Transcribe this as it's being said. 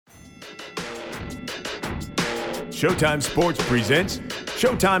Showtime Sports presents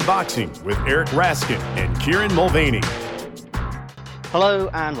Showtime Boxing with Eric Raskin and Kieran Mulvaney. Hello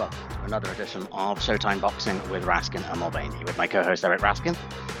and welcome to another edition of Showtime Boxing with Raskin and Mulvaney. With my co-host Eric Raskin,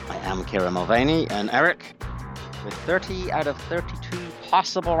 I am Kieran Mulvaney, and Eric, with 30 out of 32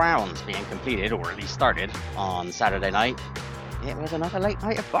 possible rounds being completed, or at least started, on Saturday night, it was another late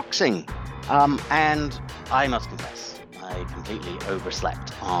night of boxing. And I must confess, I completely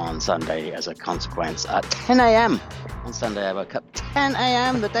overslept on Sunday as a consequence. At 10 a.m. on Sunday, I woke up 10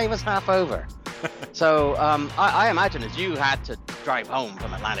 a.m. The day was half over. So I imagine as you had to drive home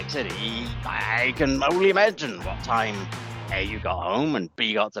from Atlantic City, I can only imagine what time A, you got home, and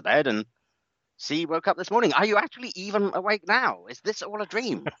B, got to bed, and C, woke up this morning. Are you actually even awake now? Is this all a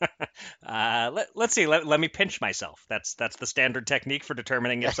dream? Let's see. Let me pinch myself. That's the standard technique for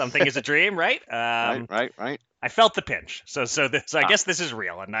determining if something is a dream, right? Right. I felt the pinch, so I guess this is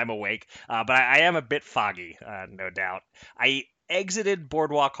real, and I'm awake. But I am a bit foggy, no doubt. I exited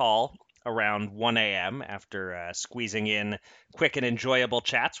Boardwalk Hall around 1 a.m. after squeezing in quick and enjoyable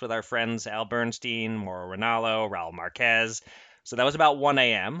chats with our friends Al Bernstein, Mauro Ranallo, Raul Marquez. So that was about 1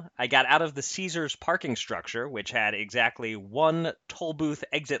 a.m. I got out of the Caesars parking structure, which had exactly one toll booth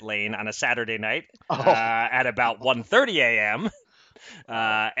exit lane on a Saturday night at about 1:30 a.m.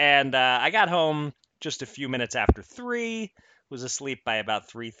 And I got home just a few minutes after 3, was asleep by about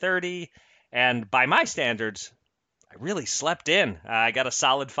 3:30. And by my standards, I really slept in. I got a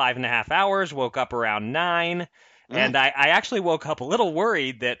solid 5.5 hours, woke up around 9. And I actually woke up a little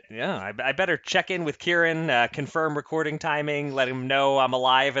worried that, I better check in with Kieran, confirm recording timing, let him know I'm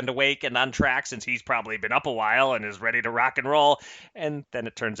alive and awake and on track since he's probably been up a while and is ready to rock and roll. And then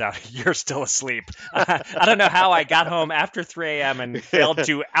it turns out you're still asleep. I don't know how I got home after 3 a.m. and failed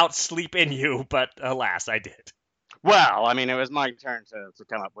to outsleep in you, but alas, I did. Well, I mean, it was my turn to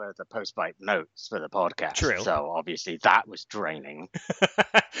come up with the post-fight notes for the podcast. True. So obviously that was draining.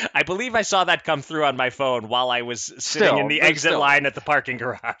 I believe I saw that come through on my phone while I was sitting in the exit line at the parking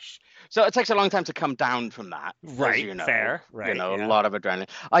garage. So it takes a long time to come down from that. Right, you know, fair. Right, a lot of adrenaline.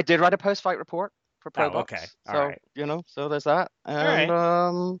 I did write a post-fight report for ProBox. Okay, all so, right. So there's that. And,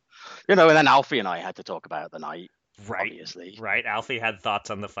 all right. And then Alfie and I had to talk about the night. Right, obviously. Right. Alfie had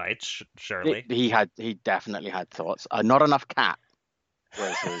thoughts on the fight, surely. He definitely had thoughts. Not enough cat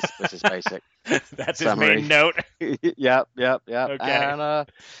was his basic. That's summary. His main note. Yep. Okay. And I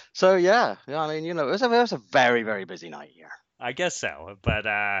mean, it was a very, very busy night here. I guess so, but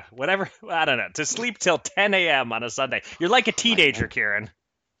whatever. I don't know. To sleep till 10 a.m. on a Sunday, you're like a teenager, Kieran.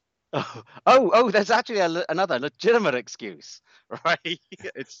 Oh, there's actually another legitimate excuse, right?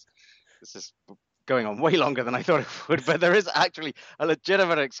 This is going on way longer than I thought it would, but there is actually a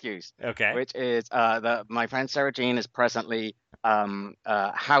legitimate excuse. Okay. Which is that my friend Sarah Jean is presently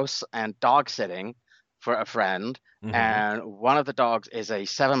house and dog sitting for a friend, and one of the dogs is a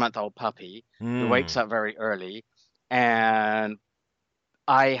 7-month-old puppy who wakes up very early, and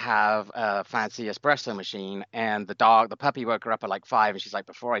I have a fancy espresso machine, and the puppy woke her up at like 5, and she's like,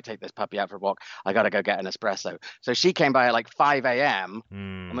 before I take this puppy out for a walk, I got to go get an espresso. So she came by at like 5 a.m.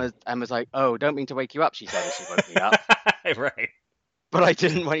 and was like, oh, don't mean to wake you up, she said, as she woke me up. Right. But I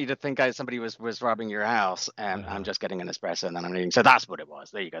didn't want you to think somebody was robbing your house, and I'm just getting an espresso and then I'm leaving. So that's what it was.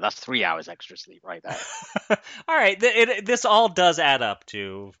 There you go. That's 3 hours extra sleep right there. All right. This all does add up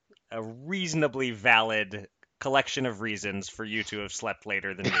to a reasonably valid collection of reasons for you to have slept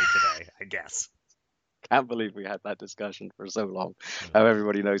later than me today, I guess. Can't believe we had that discussion for so long. Now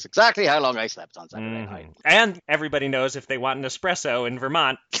everybody knows exactly how long I slept on Saturday night. And everybody knows if they want an espresso in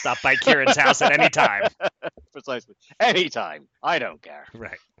Vermont, stop by Kieran's house at any time. Precisely. Anytime. I don't care.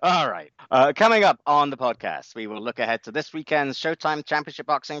 Right. All right. Coming up on the podcast, we will look ahead to this weekend's Showtime Championship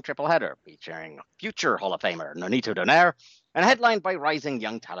Boxing triple header featuring future Hall of Famer Nonito Donaire and headlined by rising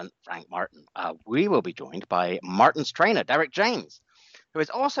young talent Frank Martin. We will be joined by Martin's trainer, Derrick James, who is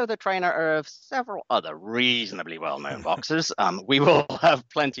also the trainer of several other reasonably well-known boxers. We will have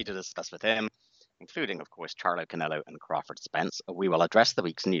plenty to discuss with him, including, of course, Charlo Canelo and Crawford Spence. We will address the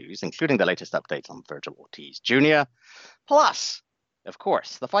week's news, including the latest updates on Vergil Ortiz Jr., plus, of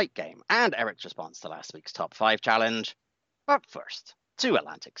course, the fight game and Eric's response to last week's top 5 challenge. But first, to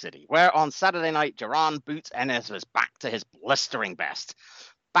Atlantic City, where on Saturday night, Jaron Boots Ennis was back to his blistering best,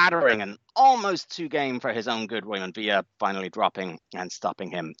 battering an almost 2 game for his own good Raymond Villa, finally dropping and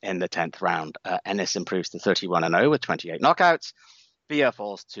stopping him in the 10th round. Ennis improves to 31-0 with 28 knockouts. Villa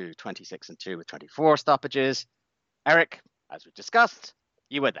falls to 26-2 with 24 stoppages. Eric, as we discussed,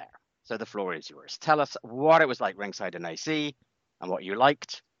 you were there, so the floor is yours. Tell us what it was like ringside in AC and what you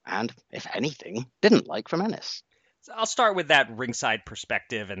liked and, if anything, didn't like from Ennis. I'll start with that ringside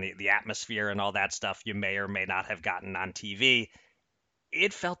perspective and the atmosphere and all that stuff you may or may not have gotten on TV.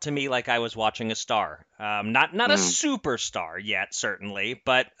 It felt to me like I was watching a star. Not a Mm. superstar yet, certainly,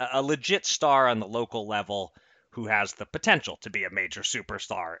 but a legit star on the local level who has the potential to be a major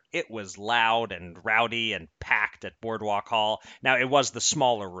superstar. It was loud and rowdy and packed at Boardwalk Hall. Now, it was the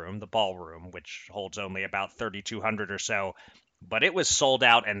smaller room, the ballroom, which holds only about 3,200 or so, but it was sold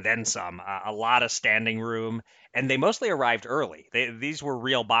out and then some. A lot of standing room, and they mostly arrived early. These were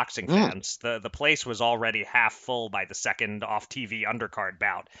real boxing Mm. fans. The place was already half full by the second off TV undercard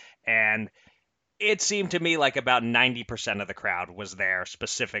bout, and it seemed to me like about 90% of the crowd was there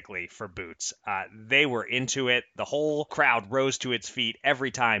specifically for Boots. They were into it. The whole crowd rose to its feet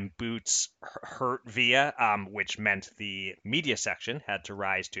every time Boots hurt Villa, which meant the media section had to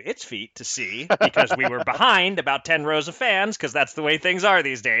rise to its feet to see because we were behind about 10 rows of fans because that's the way things are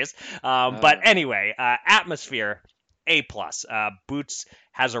these days. But anyway, atmosphere. A plus. Boots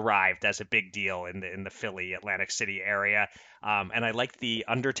has arrived as a big deal in the Philly, Atlantic City area. And I like the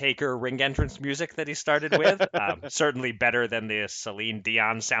Undertaker ring entrance music that he started with. Certainly better than the Celine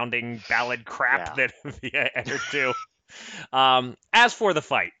Dion sounding ballad crap that Villa entered to. As for the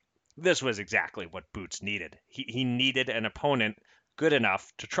fight, this was exactly what Boots needed. He needed an opponent good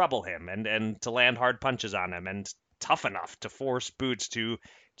enough to trouble him and to land hard punches on him and tough enough to force Boots to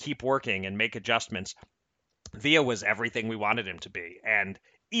keep working and make adjustments. Villa was everything we wanted him to be, and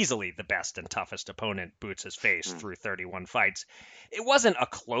easily the best and toughest opponent Boots has faced through 31 fights. It wasn't a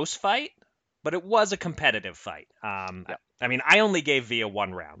close fight, but it was a competitive fight. I mean, I only gave Villa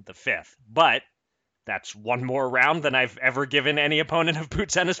one round, the fifth, but that's one more round than I've ever given any opponent of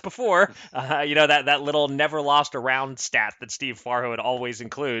Boots Ennis before. That little never lost a round stat that Steve Farhood always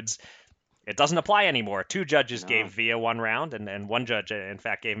includes. It doesn't apply anymore. Two judges gave Villa one round, and one judge, in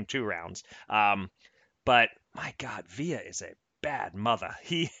fact, gave him 2 rounds. But my God, Villa is a bad mother.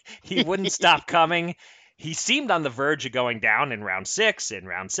 He wouldn't stop coming. He seemed on the verge of going down in round 6, in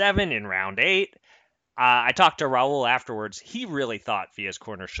round 7, in round 8. I talked to Raul afterwards. He really thought Villa's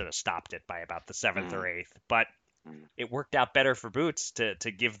corner should have stopped it by about the 7th or 8th, but it worked out better for Boots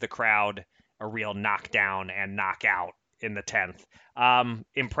to give the crowd a real knockdown and knockout in the 10th.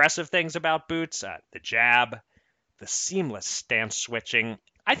 Impressive things about Boots, the jab, the seamless stance switching.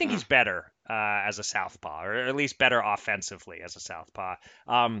 I think he's better as a southpaw, or at least better offensively as a southpaw.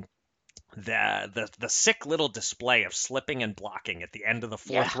 The sick little display of slipping and blocking at the end of the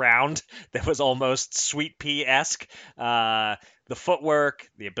 4th round that was almost Sweet Pea-esque. The footwork,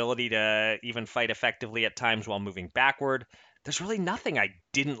 the ability to even fight effectively at times while moving backward. There's really nothing I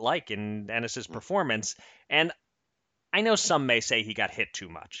didn't like in Ennis's performance, and I know some may say he got hit too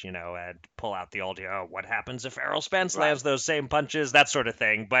much, and pull out the old, what happens if Errol Spence lands those same punches, that sort of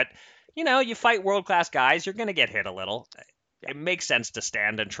thing. But, you fight world-class guys, you're going to get hit a little. It makes sense to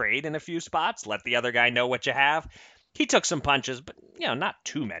stand and trade in a few spots, let the other guy know what you have. He took some punches, but, not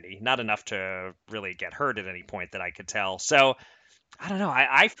too many, not enough to really get hurt at any point that I could tell. So, I don't know.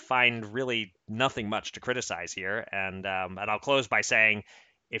 I find really nothing much to criticize here, and I'll close by saying,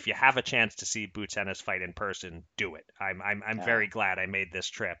 if you have a chance to see Boots Ennis fight in person, do it. I'm very glad I made this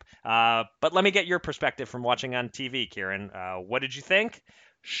trip. But let me get your perspective from watching on TV, Kieran. What did you think?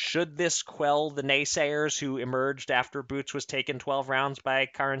 Should this quell the naysayers who emerged after Boots was taken 12 rounds by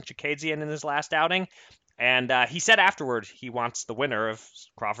Karen Chikadzian in his last outing? And he said afterward he wants the winner of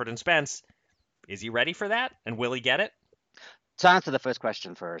Crawford and Spence. Is he ready for that? And will he get it? To answer the first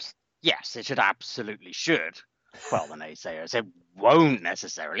question first, yes, it should quell the naysayers. It won't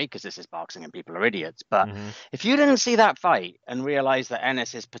necessarily, because this is boxing and people are idiots. But if you didn't see that fight and realize that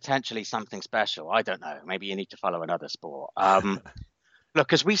Ennis is potentially something special, I don't know. Maybe you need to follow another sport. Look,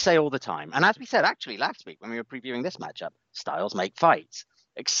 because we say all the time, and as we said actually last week when we were previewing this matchup, styles make fights.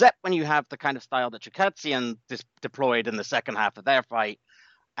 Except when you have the kind of style that Chikadzian deployed in the second half of their fight,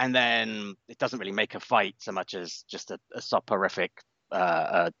 and then it doesn't really make a fight so much as just a soporific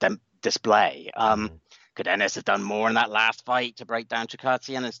display. Could Ennis have done more in that last fight to break down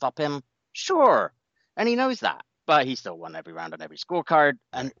Chikadzian and stop him? Sure. And he knows that. But he still won every round on every scorecard.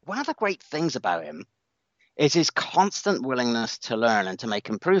 And one of the great things about him is his constant willingness to learn and to make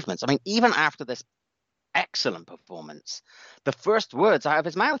improvements. I mean, even after this excellent performance, the first words out of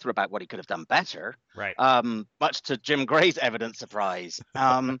his mouth were about what he could have done better. Right. Much to Jim Gray's evident surprise.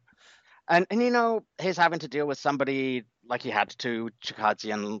 And his having to deal with somebody like he had to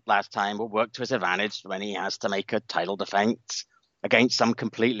Chikadzian last time will work to his advantage when he has to make a title defense against some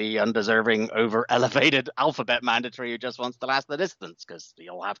completely undeserving, over-elevated alphabet mandatory who just wants to last the distance, because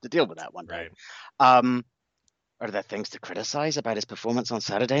he'll have to deal with that one day. Right. Are there things to criticize about his performance on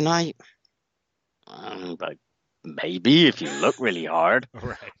Saturday night? But Maybe if you look really hard.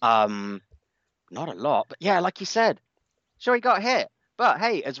 Right. Not a lot, but yeah, like you said, sure he got hit. But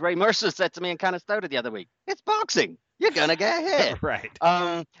hey, as Ray Mercer said to me in Canastota the other week, it's boxing. You're gonna get hit. Right.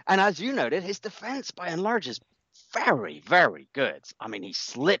 And as you noted, his defense by and large is very, very good. I mean, he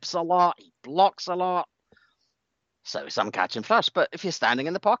slips a lot, he blocks a lot. So some catch and flush. But if you're standing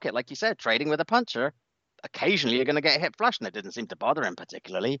in the pocket, like you said, trading with a puncher, occasionally you're going to get hit flush, and it didn't seem to bother him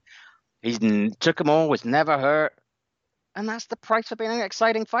particularly. He took them all, was never hurt. And that's the price for being an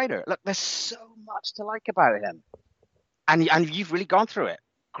exciting fighter. Look, there's so much to like about him. And you've really gone through it.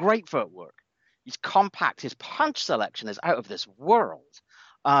 Great footwork. He's compact. His punch selection is out of this world.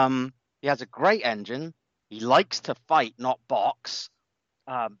 He has a great engine. He likes to fight, not box.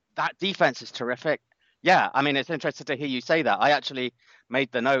 That defense is terrific. Yeah, I mean, it's interesting to hear you say that. I actually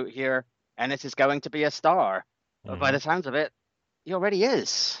made the note here, Ennis is going to be a star. But by the sounds of it, he already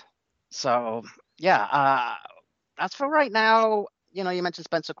is. So, yeah, as for right now, you mentioned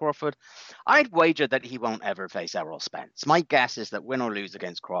Spencer Crawford. I'd wager that he won't ever face Errol Spence. My guess is that win or lose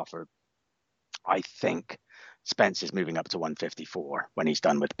against Crawford, I think Spence is moving up to 154 when he's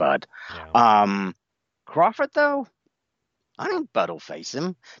done with Bud. Yeah. Crawford, though, I think Bud will face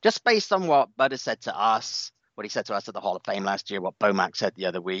him. Just based on what Bud has said to us, what he said to us at the Hall of Fame last year, what Bomac said the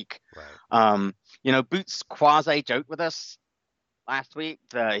other week. Right. Boots quasi-joked with us last week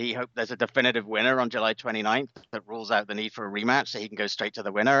that he hoped there's a definitive winner on July 29th that rules out the need for a rematch so he can go straight to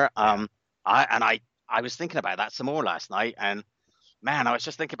the winner. I was thinking about that some more last night, and man, I was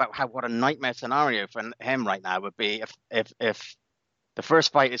just thinking about what a nightmare scenario for him right now would be if the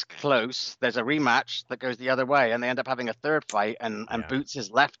first fight is close, there's a rematch that goes the other way, and they end up having a third fight, and Boots is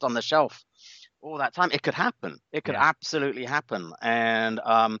left on the shelf all that time. It could happen. It could absolutely happen. And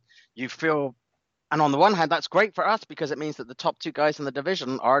you feel, and on the one hand, that's great for us because it means that the top two guys in the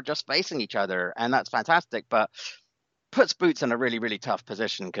division are just facing each other, and that's fantastic. But puts Boots in a really, really tough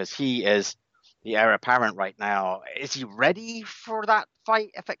position because he is the heir apparent right now. Is he ready for that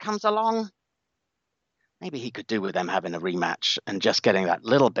fight if it comes along? Maybe he could do with them having a rematch and just getting that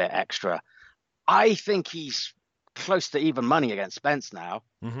little bit extra. I think he's close to even money against Spence now.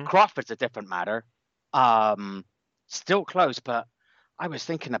 Mm-hmm. Crawford's a different matter. Still close, but I was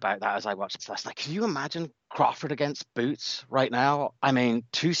thinking about that as I watched this last night. Can you imagine Crawford against Boots right now? I mean,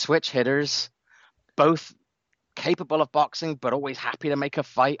 two switch hitters, both capable of boxing, but always happy to make a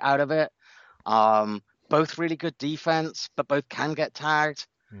fight out of it. Both really good defense, but both can get tagged.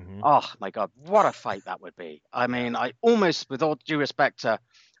 Mm-hmm. Oh my God, what a fight that would be. I mean, I almost, with all due respect to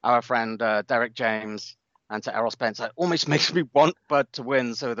our friend Derrick James and to Errol Spence, it almost makes me want Bud to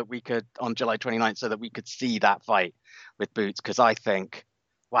win so that we could, on July 29th, so that we could see that fight with Boots. Because I think,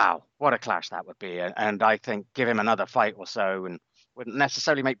 wow, what a clash that would be. And I think give him another fight or so, and wouldn't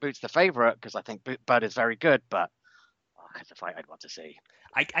necessarily make Boots the favorite because I think Bud is very good, but it's a fight I'd want to see.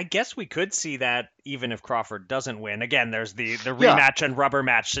 I guess we could see that even if Crawford doesn't win. Again, there's the rematch and rubber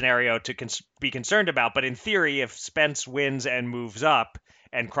match scenario to be concerned about. But in theory, if Spence wins and moves up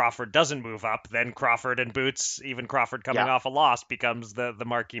and Crawford doesn't move up, then Crawford and Boots, even Crawford coming off a loss, becomes the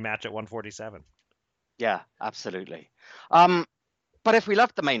marquee match at 147. Yeah, absolutely. But if we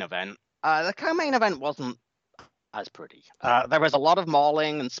left the main event, the co-main event wasn't as pretty. There was a lot of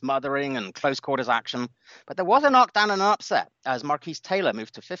mauling and smothering and close quarters action, but there was a knockdown and an upset as Marquise Taylor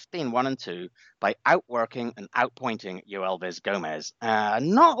moved to 15-1-2 by outworking and outpointing Yoelvis Gomez.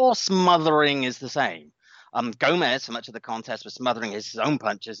 Not all smothering is the same. Gomez, for much of the contest, was smothering his own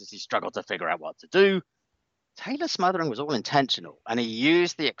punches as he struggled to figure out what to do. Taylor's smothering was all intentional, and he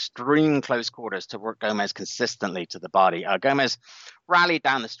used the extreme close quarters to work Gomez consistently to the body. Gomez rallied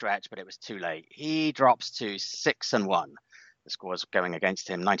down the stretch, but it was too late. He drops to 6-1. The scores going against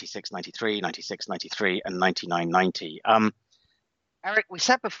him, 96-93, 96-93, and 99-90. Eric, we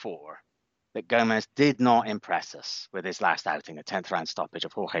said before that Gomez did not impress us with his last outing, a 10th round stoppage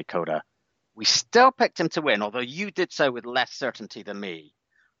of Jorge Cota. We still picked him to win, although you did so with less certainty than me.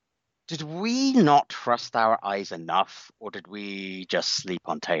 Did we not trust our eyes enough, or did we just sleep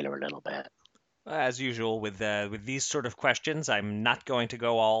on Taylor a little bit? As usual with these sort of questions, I'm not going to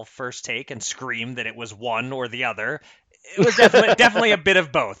go all first take and scream that it was one or the other. It was definitely a bit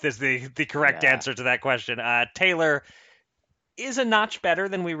of both is the correct answer to that question. Taylor is a notch better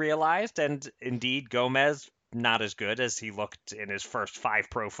than we realized, and indeed Gomez not as good as he looked in his first 5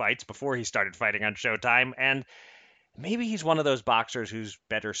 pro fights before he started fighting on Showtime, and maybe he's one of those boxers who's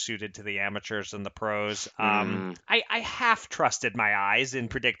better suited to the amateurs than the pros. I half trusted my eyes in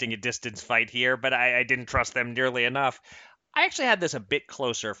predicting a distance fight here, but I didn't trust them nearly enough. I actually had this a bit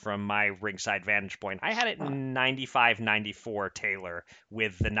closer from my ringside vantage point. I had it 95-94 Taylor,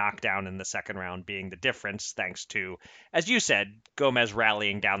 with the knockdown in the second round being the difference, thanks to, as you said, Gomez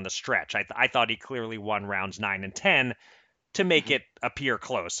rallying down the stretch. I thought he clearly won rounds 9 and 10 to make Mhm. it appear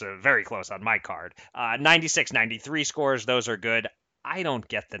close, very close on my card. 96-93 scores, those are good. I don't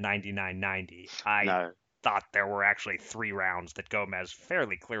get the 99-90. I No. thought there were actually 3 rounds that Gomez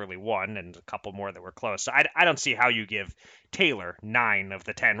fairly clearly won and a couple more that were close. So I don't see how you give Taylor 9 of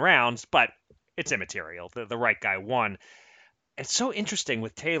the 10 rounds, but it's immaterial. The right guy won. It's so interesting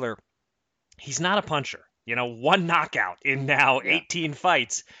with Taylor. He's not a puncher. One knockout in now Yeah. 18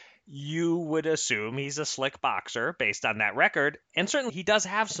 fights. You would assume he's a slick boxer based on that record. And certainly he does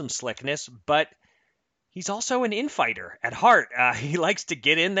have some slickness, but he's also an infighter at heart. He likes to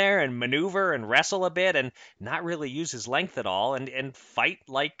get in there and maneuver and wrestle a bit and not really use his length at all and fight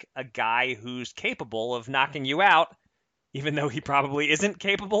like a guy who's capable of knocking you out, even though he probably isn't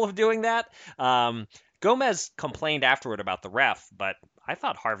capable of doing that. Gomez complained afterward about the ref, but I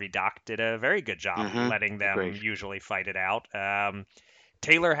thought Harvey Dock did a very good job letting them Agreed. usually fight it out.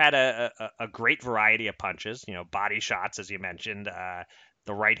 Taylor had a great variety of punches, body shots, as you mentioned,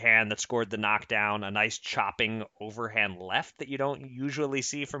 the right hand that scored the knockdown, a nice chopping overhand left that you don't usually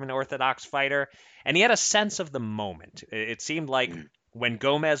see from an orthodox fighter. And he had a sense of the moment. It seemed like Mm. when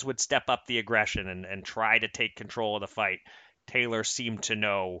Gomez would step up the aggression and try to take control of the fight, Taylor seemed to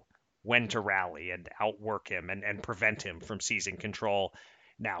know when to rally and outwork him and prevent him from seizing control.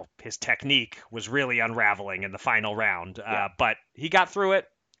 Now, his technique was really unraveling in the final round, Yeah. but he got through it,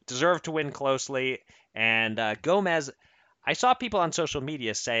 deserved to win closely. And Gomez, I saw people on social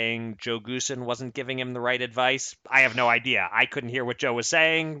media saying Joe Goosen wasn't giving him the right advice. I have no idea. I couldn't hear what Joe was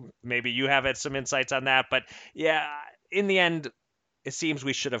saying. Maybe you have some insights on that. But yeah, in the end, it seems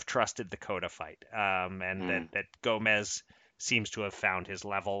we should have trusted the Cota fight, and Mm. that Gomez seems to have found his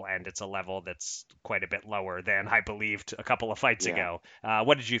level, and it's a level that's quite a bit lower than I believed a couple of fights Yeah. ago.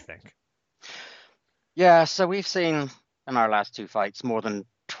 What did you think? Yeah, so we've seen in our last 2 fights more than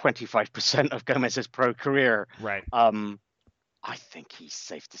 25% of Gomez's pro career. Right. I think he's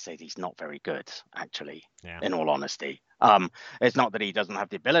safe to say that he's not very good, actually, Yeah. in all honesty. It's not that he doesn't have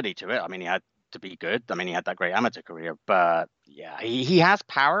the ability to it. I mean, he had to be good. I mean, he had that great amateur career, but yeah, he has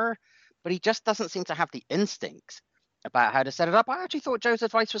power, but he just doesn't seem to have the instincts about how to set it up. I actually thought Joe's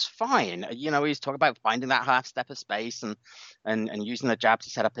advice was fine. He's talking about finding that half step of space and using the jab to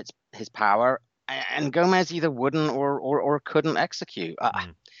set up his power. And Gomez either wouldn't or couldn't execute.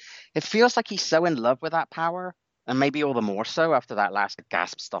 Mm. It feels like he's so in love with that power, and maybe all the more so after that last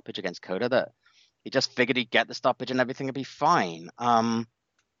gasp stoppage against Cota, that he just figured he'd get the stoppage and everything would be fine.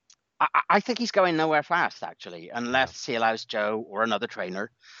 I think he's going nowhere fast, actually, unless he allows Joe or another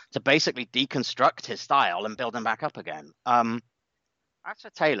trainer to basically deconstruct his style and build him back up again. As for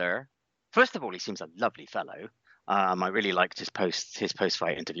Taylor, first of all, he seems a lovely fellow. I really liked his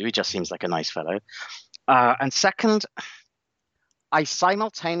post-fight interview. He just seems like a nice fellow. And second, I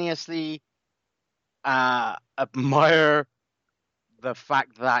simultaneously admire the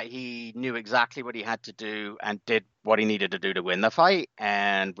fact that he knew exactly what he had to do and did what he needed to do to win the fight,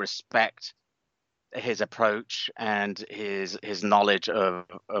 and respect his approach and his knowledge of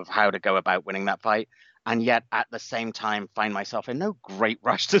how to go about winning that fight. And yet at the same time find myself in no great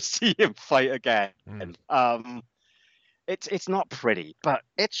rush to see him fight again. Mm. It's not pretty, but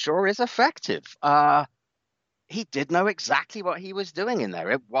it sure is effective. He did know exactly what he was doing in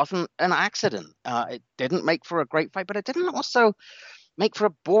there. It wasn't an accident. It didn't make for a great fight, but it didn't also make for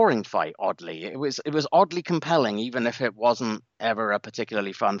a boring fight. Oddly, it was oddly compelling, even if it wasn't ever a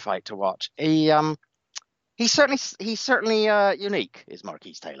particularly fun fight to watch. He's certainly unique, is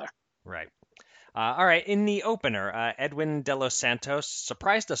Marquise Taylor. Right. All right. In the opener, Edwin De Los Santos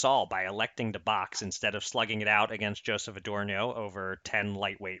surprised us all by electing to box instead of slugging it out against Joseph Adorno over 10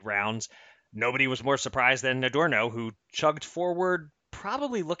 lightweight rounds. Nobody was more surprised than Adorno, who chugged forward,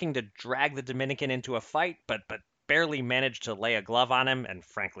 probably looking to drag the Dominican into a fight, but barely managed to lay a glove on him, and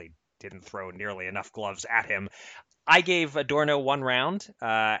frankly didn't throw nearly enough gloves at him. I gave Adorno 1 round,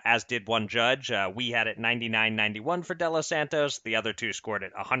 as did one judge. We had it 99-91 for De Los Santos. The other two scored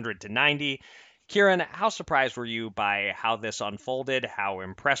it 100-90. Kieran, how surprised were you by how this unfolded? How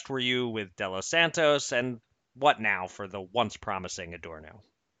impressed were you with De Los Santos? And what now for the once promising Adorno?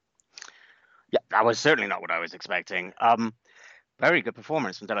 Yeah, that was certainly not what I was expecting. Very good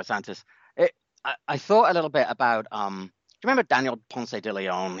performance from De Los Santos. I thought a little bit about do you remember Daniel Ponce de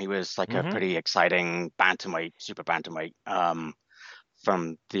Leon? He was like a pretty exciting bantamweight, super bantamweight,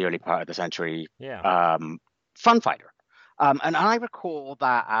 from the early part of the century. Yeah. Fun fighter. And I recall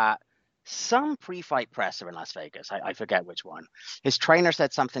that some pre-fight presser in Las Vegas, I forget which one, his trainer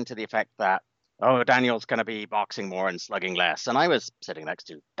said something to the effect that, oh, Daniel's going to be boxing more and slugging less. And I was sitting next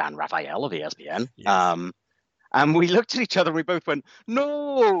to Dan Rafael of ESPN. Yes. And we looked at each other and we both went,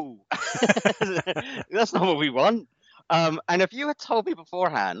 no, that's not what we want. And if you had told me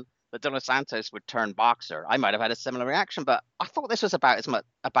beforehand that De Los Santos would turn boxer, I might have had a similar reaction. But I thought this was about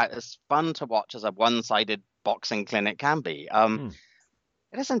as fun to watch as a one-sided boxing clinic can be.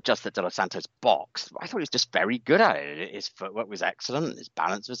 It isn't just that De Los Santos boxed. I thought he was just very good at it. His footwork was excellent. His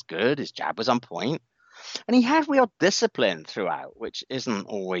balance was good. His jab was on point. And he had real discipline throughout, which isn't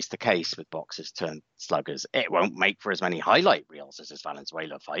always the case with boxers turned sluggers. It won't make for as many highlight reels as his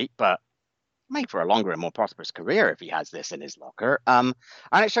Valenzuela fight, but make for a longer and more prosperous career if he has this in his locker. And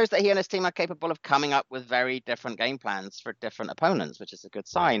it shows that he and his team are capable of coming up with very different game plans for different opponents, which is a good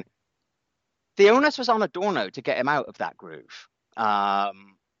sign. The onus was on Adorno to get him out of that groove.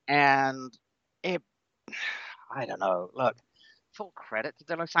 And it, I don't know, look, full credit to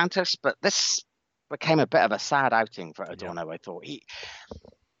De Los Santos, but this became a bit of a sad outing for Adorno. Yeah. I thought he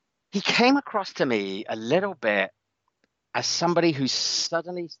came across to me a little bit as somebody who's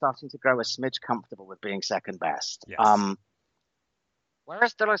suddenly starting to grow a smidge comfortable with being second best. Yes.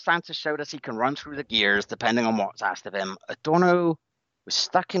 Whereas De Los Santos showed us he can run through the gears depending on what's asked of him, Adorno was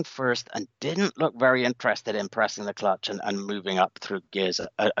stuck in first and didn't look very interested in pressing the clutch and moving up through gears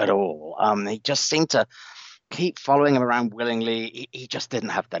at all. He just seemed to keep following him around willingly. He just didn't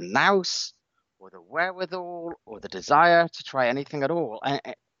have the nous or the wherewithal or the desire to try anything at all.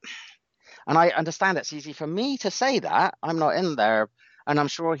 And I understand it's easy for me to say that. I'm not in there. And I'm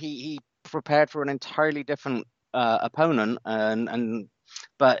sure he prepared for an entirely different opponent.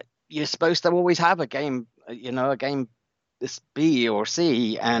 But you're supposed to always have a game, a game this B or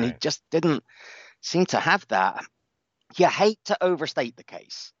C, and right. He just didn't seem to have that. You hate to overstate the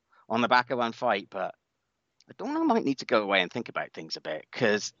case on the back of one fight, but I don't know, I might need to go away and think about things a bit,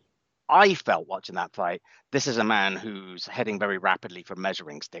 because I felt watching that fight, this is a man who's heading very rapidly for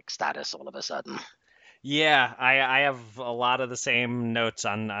measuring stick status all of a sudden. Yeah, I have a lot of the same notes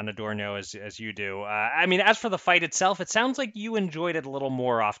on Adorno as you do. I mean, as for the fight itself, it sounds like you enjoyed it a little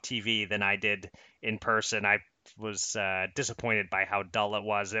more off TV than I did in person. I was disappointed by how dull it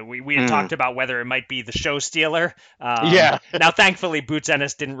was. We had talked about whether it might be the show stealer. Yeah. Now, thankfully, Boots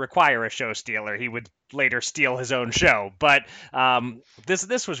Ennis didn't require a show stealer. He would later steal his own show. But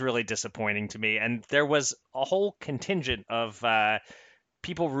this was really disappointing to me. And there was a whole contingent of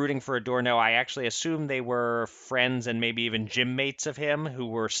people rooting for Adorno. I actually assume they were friends and maybe even gym mates of him who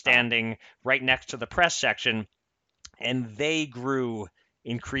were standing right next to the press section. And they grew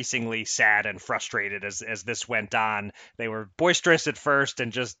increasingly sad and frustrated as this went on. They were boisterous at first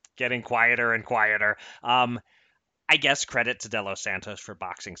and just getting quieter and quieter. I guess credit to De Los Santos for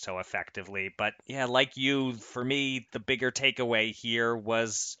boxing so effectively. But yeah, like you, for me, the bigger takeaway here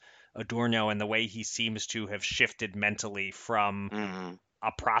was Adorno and the way he seems to have shifted mentally from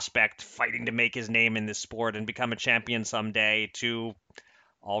a prospect fighting to make his name in this sport and become a champion someday to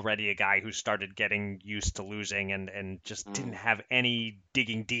already a guy who started getting used to losing and just didn't have any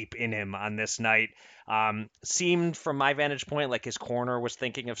digging deep in him on this night. Seemed, from my vantage point, like his corner was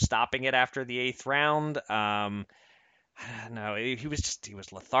thinking of stopping it after the 8th round. No, he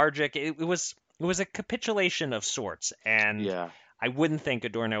was lethargic. It was a capitulation of sorts. And yeah. I wouldn't think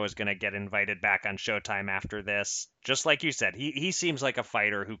Adorno is going to get invited back on Showtime after this. Just like you said, he seems like a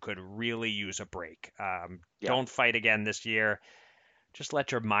fighter who could really use a break. Don't fight again this year. Just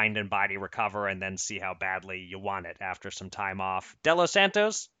let your mind and body recover and then see how badly you want it after some time off. De Los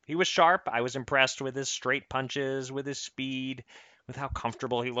Santos, he was sharp. I was impressed with his straight punches, with his speed, with how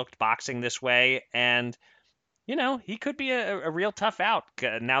comfortable he looked boxing this way. And, he could be a real tough out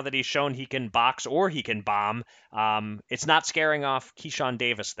now that he's shown he can box or he can bomb. It's not scaring off Keyshawn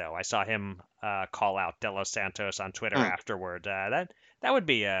Davis, though. I saw him call out De Los Santos on Twitter afterward. That would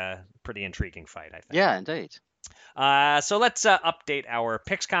be a pretty intriguing fight, I think. Yeah, indeed. So let's update our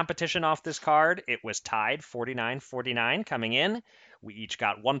picks competition off this card. It was tied 49-49 coming in. We each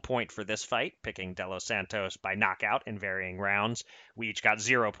got 1 point for this fight, picking De Los Santos by knockout in varying rounds. We each got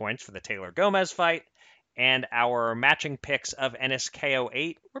 0 points for the Taylor Gomez fight. And our matching picks of Ennis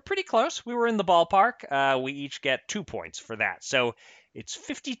KO8 were pretty close. We were in the ballpark. We each get 2 points for that. So it's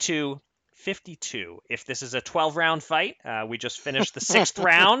 52-52. If this is a 12-round fight, we just finished the 6th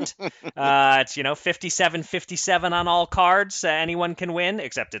round. It's, 57-57 on all cards. Anyone can win,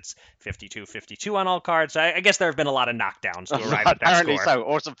 except it's 52-52 on all cards. I guess there have been a lot of knockdowns to arrive at that Apparently score. So,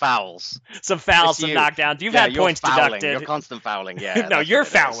 or some fouls. Some fouls, some knockdowns. You've had points fouling. deducted. You're constant fouling, yeah. No, you're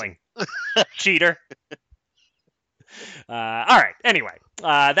fouling. Cheater. All right. Anyway,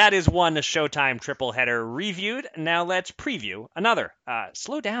 That is one Showtime triple header reviewed. Now let's preview another.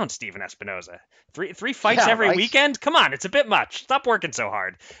 Slow down, Steven Espinoza. Three fights Yeah, every right. weekend? Come on, it's a bit much. Stop working so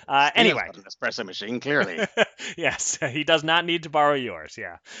hard. Steven's Anyway. got an espresso machine, clearly. Yes, he does not need to borrow yours.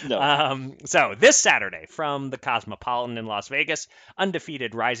 Yeah. No. So this Saturday from the Cosmopolitan in Las Vegas,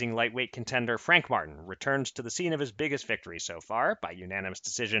 undefeated rising lightweight contender Frank Martin returns to the scene of his biggest victory so far by unanimous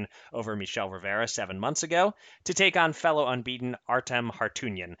decision over Michel Rivera 7 months ago to take on fellow unbeaten Artem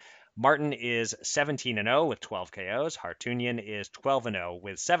Hartunian. Martin is 17-0 with 12 KOs. Hartunian is 12-0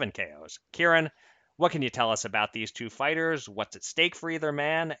 with 7 KOs. Kieran, what can you tell us about these two fighters? What's at stake for either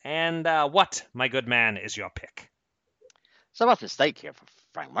man? And what, my good man, is your pick? So what's at stake here for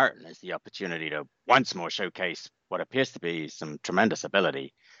Frank Martin is the opportunity to once more showcase what appears to be some tremendous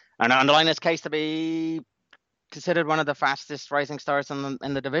ability and underline his case to be considered one of the fastest rising stars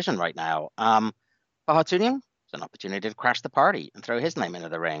in the division right now. For Hartunian, it's an opportunity to crash the party and throw his name into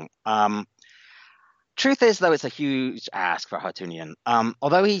the ring. Truth is, though, it's a huge ask for Hartunian.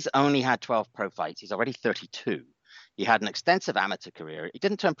 Although he's only had 12 pro fights, he's already 32. He had an extensive amateur career. He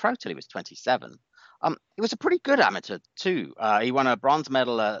didn't turn pro till he was 27. He was a pretty good amateur, too. He won a bronze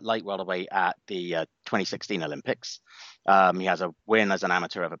medal at light welterweight at the 2016 Olympics. He has a win as an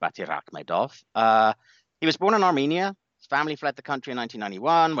amateur over Batir Akhmedov. He was born in Armenia. His family fled the country in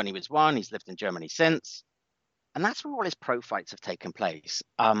 1991. When he was 1, he's lived in Germany since. And that's where all his pro fights have taken place.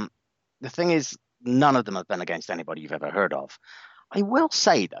 The thing is, none of them have been against anybody you've ever heard of. I will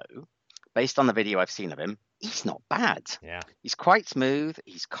say, though, based on the video I've seen of him, he's not bad. Yeah. He's quite smooth.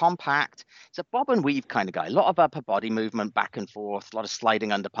 He's compact. He's a bob and weave kind of guy. A lot of upper body movement back and forth, a lot of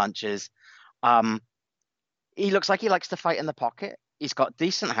sliding under punches. He looks like he likes to fight in the pocket. He's got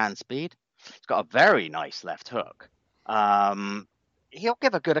decent hand speed. He's got a very nice left hook. He'll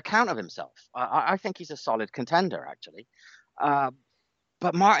give a good account of himself. I think he's a solid contender, actually.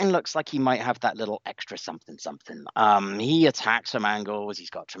 But Martin looks like he might have that little extra something. He attacks from angles. He's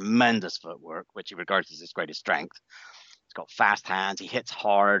got tremendous footwork, which he regards as his greatest strength. He's got fast hands. He hits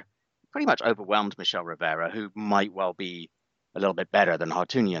hard. Pretty much overwhelmed Michel Rivera, who might well be a little bit better than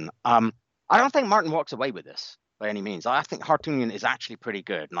Hartunian. I don't think Martin walks away with this by any means. I think Hartunian is actually pretty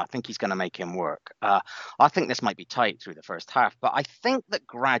good, and I think he's going to make him work. I think this might be tight through the first half, but I think that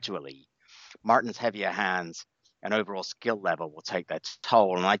gradually Martin's heavier hands and overall skill level will take that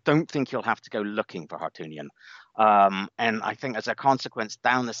toll. And I don't think he'll have to go looking for Hartunian. And I think as a consequence,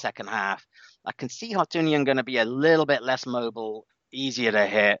 down the second half, I can see Hartunian going to be a little bit less mobile, easier to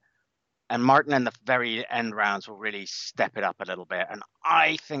hit. And Martin in the very end rounds will really step it up a little bit. And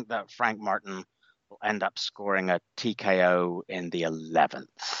I think that Frank Martin will end up scoring a TKO in the 11th.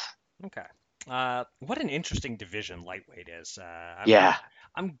 Okay. What an interesting division lightweight is.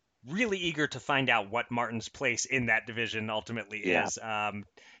 I'm really eager to find out what Martin's place in that division ultimately is.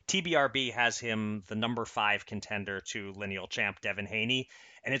 TBRB has him the number 5 contender to lineal champ Devin Haney,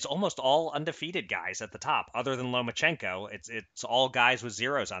 and it's almost all undefeated guys at the top, other than Lomachenko. It's all guys with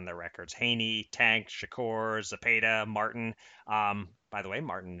zeros on their records. Haney, Tank, Shakur, Zepeda, Martin. By the way,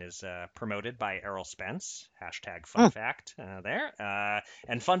 Martin is promoted by Errol Spence. Hashtag fun fact there.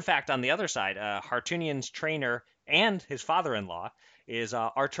 And fun fact on the other side, Hartunian's trainer and his father-in-law is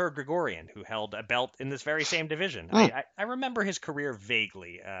Artur Grigorian, who held a belt in this very same division. I remember his career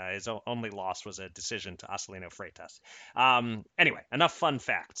vaguely. His only loss was a decision to Acelino Freitas. Anyway, enough fun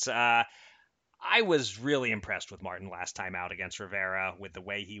facts. I was really impressed with Martin last time out against Rivera, with the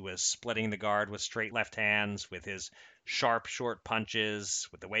way he was splitting the guard with straight left hands, with his sharp, short punches,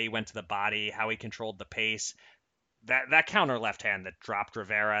 with the way he went to the body, how he controlled the pace. That counter left hand that dropped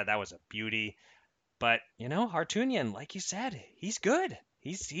Rivera, that was a beauty. But, Hartunian, like you said, he's good.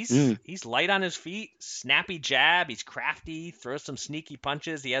 He's light on his feet, snappy jab, he's crafty, throws some sneaky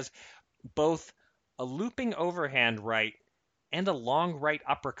punches. He has both a looping overhand right and a long right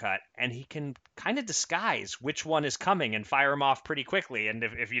uppercut, and he can kind of disguise which one is coming and fire him off pretty quickly. And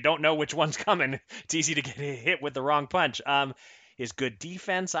if you don't know which one's coming, it's easy to get hit with the wrong punch. His good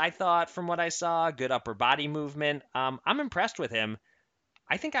defense, I thought, from what I saw, good upper body movement. I'm impressed with him.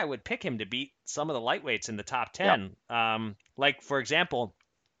 I think I would pick him to beat some of the lightweights in the top 10. Yep. Like, for example,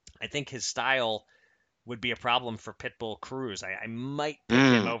 I think his style would be a problem for Pitbull Cruz. I might pick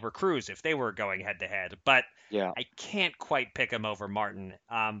him over Cruz if they were going head-to-head, but I can't quite pick him over Martin.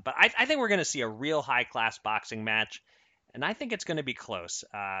 But I think we're going to see a real high-class boxing match, and I think it's going to be close.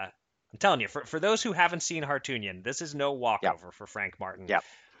 I'm telling you, for those who haven't seen Hartunian, this is no walkover for Frank Martin. Yep.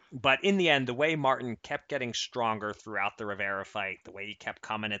 But in the end, the way Martin kept getting stronger throughout the Rivera fight, the way he kept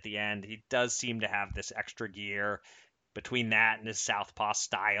coming at the end, he does seem to have this extra gear between that and his southpaw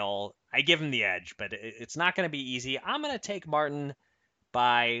style. I give him the edge, but it's not going to be easy. I'm going to take Martin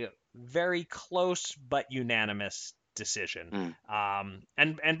by very close but unanimous decision. Mm.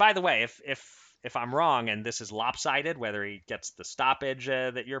 And by the way, if I'm wrong and this is lopsided, whether he gets the stoppage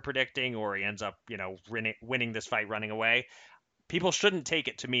that you're predicting or he ends up, winning this fight running away, people shouldn't take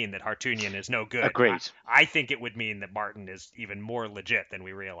it to mean that Hartunian is no good. Agreed. I think it would mean that Martin is even more legit than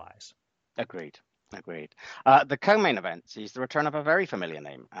we realize. Agreed. The co-main event sees the return of a very familiar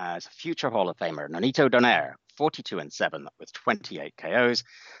name as future Hall of Famer Nonito Donaire, 42-7 with 28 KOs,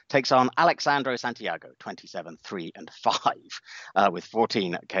 takes on Alexandro Santiago, 27-3-5 with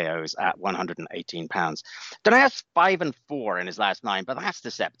 14 KOs at 118 pounds. Donaire's 5-4 in his last 9, but that's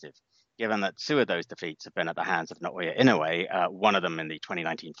deceptive, given that 2 of those defeats have been at the hands of Naoya Inoue, one of them in the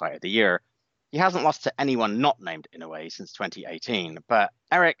 2019 Fight of the Year. He hasn't lost to anyone not named Inoue since 2018. But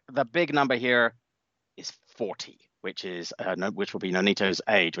Eric, the big number here is 40, which will be Nonito's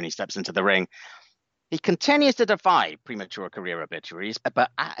age when he steps into the ring. He continues to defy premature career obituaries,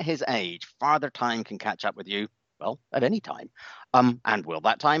 but at his age, Father Time can catch up with you, well, at any time. And will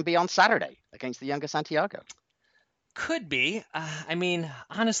that time be on Saturday against the younger Santiago? Could be.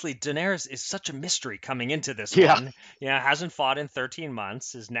 Honestly, Daenerys is such a mystery coming into this one. Hasn't fought in 13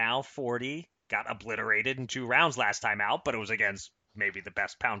 months, is now 40, got obliterated in 2 rounds last time out, but it was against maybe the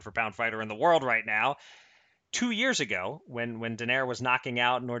best pound-for-pound fighter in the world right now. 2 years ago, when Daenerys was knocking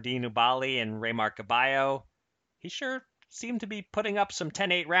out Nordine Ubali and Raymar Caballo, he sure seemed to be putting up some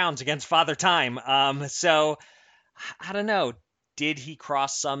 10-8 rounds against Father Time. So, I don't know. Did he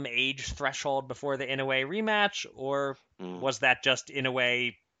cross some age threshold before the Inoue rematch, or was that just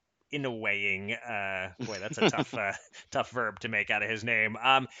Inoue Inoueing? Boy, that's a tough verb to make out of his name.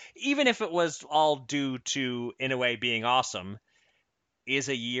 Even if it was all due to Inoue being awesome, is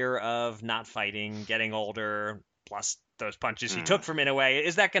a year of not fighting, getting older, plus those punches he took from Inoue,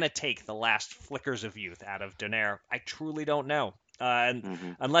 is that going to take the last flickers of youth out of Donaire? I truly don't know.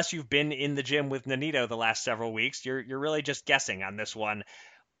 And unless you've been in the gym with Nonito the last several weeks, you're really just guessing on this one.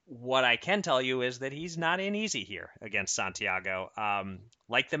 What I can tell you is that he's not in easy here against Santiago.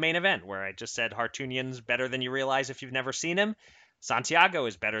 Like the main event, where I just said Hartunian's better than you realize if you've never seen him. Santiago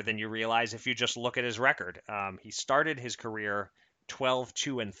is better than you realize if you just look at his record. He started his career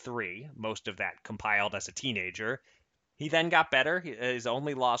 12-2-3, most of that compiled as a teenager. He then got better. He's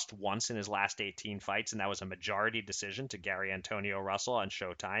only lost once in his last 18 fights, and that was a majority decision to Gary Antonio Russell on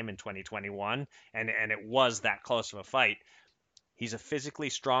Showtime in 2021, and it was that close of a fight. He's a physically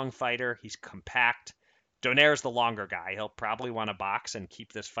strong fighter. He's compact. Donaire's the longer guy. He'll probably want to box and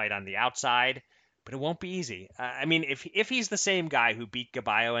keep this fight on the outside, but it won't be easy. If he's the same guy who beat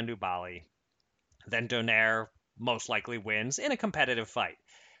Caballo and Ubali, then Donaire most likely wins in a competitive fight.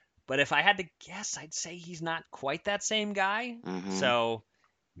 But if I had to guess, I'd say he's not quite that same guy. So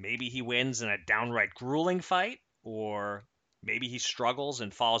maybe he wins in a downright grueling fight, or maybe he struggles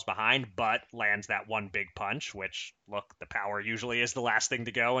and falls behind, but lands that one big punch, which, look, the power usually is the last thing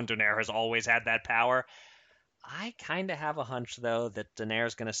to go, and Donaire has always had that power. I kind of have a hunch, though, that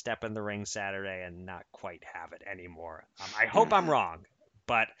Donaire's going to step in the ring Saturday and not quite have it anymore. I hope I'm wrong,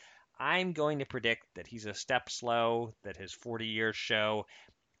 but I'm going to predict that he's a step slow, that his 40 years show,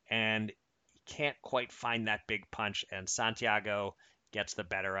 and he can't quite find that big punch, and Santiago gets the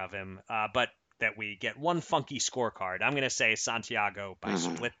better of him. But that we get one funky scorecard. I'm going to say Santiago by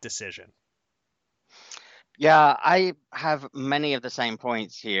split decision. Yeah, I have many of the same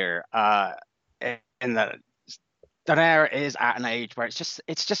points here. In that Donaire is at an age where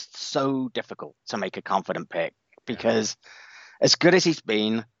it's just so difficult to make a confident pick, because as good as he's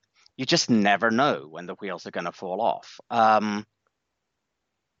been, you just never know when the wheels are going to fall off.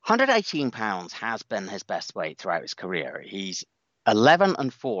 118 pounds has been his best weight throughout his career. He's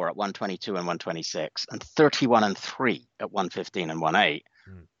 11-4 at 122 and 126, and 31-3 at 115 and 18.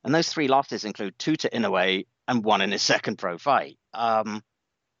 And those 3 losses include 2 to Inoue and 1 in his second pro fight. But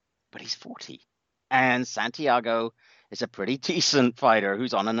he's 40, and Santiago is a pretty decent fighter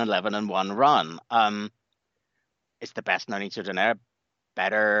who's on an 11-1 run. Is the best Nonito Donaire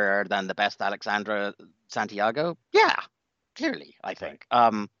better than the best Alexandra Santiago? Yeah, clearly, I think.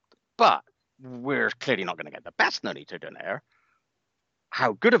 But we're clearly not going to get the best Nonito Donaire.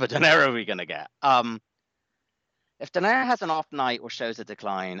 How good of a Donaire are we going to get? If Donaire has an off night or shows a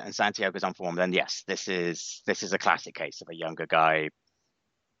decline and Santiago's on form, then yes, this is a classic case of a younger guy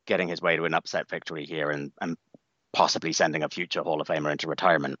getting his way to an upset victory here and possibly sending a future Hall of Famer into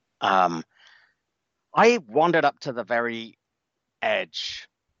retirement. I wandered up to the very edge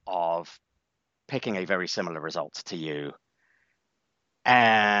of picking a very similar result to you,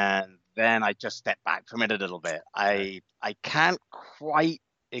 and then I just stepped back from it a little bit. I can't quite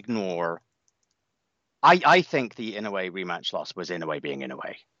ignore I think the Inoue rematch loss was Inoue being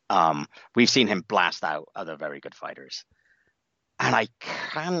Inoue. We've seen him blast out other very good fighters. And I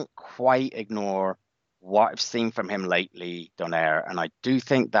can't quite ignore what I've seen from him lately, Donaire. And I do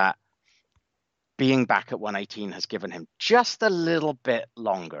think that being back at 118 has given him just a little bit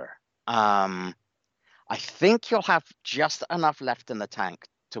longer. I think you'll have just enough left in the tank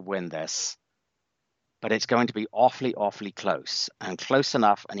to win this, but it's going to be awfully, awfully close, and close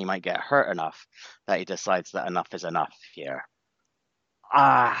enough, and he might get hurt enough that he decides that enough is enough here.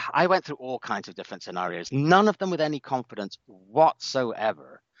 I went through all kinds of different scenarios, none of them with any confidence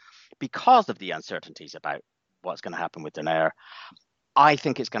whatsoever, because of the uncertainties about what's going to happen with Donaire. I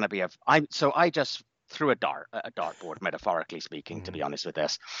think it's going to be I just threw a dartboard, metaphorically speaking, to be honest with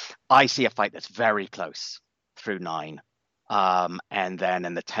this. I see a fight that's very close through 9. And then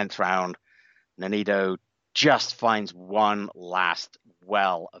in the 10th round, Nonito just finds one last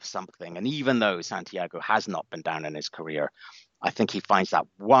well of something. And even though Santiago has not been down in his career, I think he finds that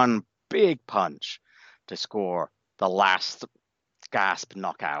one big punch to score the last gasp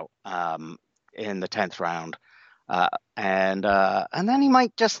knockout in the 10th round. And then he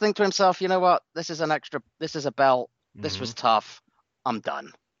might just think to himself, you know what, this is a belt. This was tough. I'm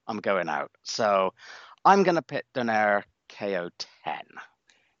done. I'm going out. So I'm going to pit Donaire KO 10.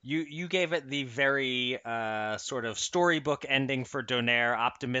 You gave it the very sort of storybook ending for Donaire,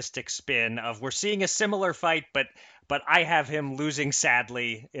 optimistic spin of we're seeing a similar fight, but I have him losing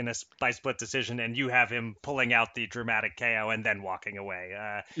sadly by split decision, and you have him pulling out the dramatic KO and then walking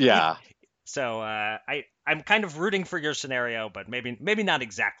away. Yeah. So I'm kind of rooting for your scenario, but maybe not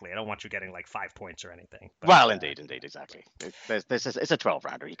exactly. I don't want you getting like 5 points or anything. But, well, indeed, exactly. It's a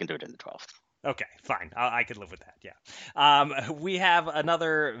 12-rounder. You can do it in the 12th. Okay, fine. I could live with that, yeah. We have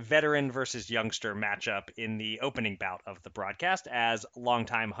another veteran versus youngster matchup in the opening bout of the broadcast as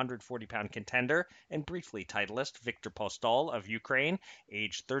longtime 140-pound contender and briefly titleist Viktor Postol of Ukraine,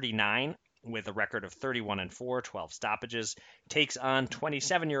 age 39, with a record of 31-4, 12 stoppages, takes on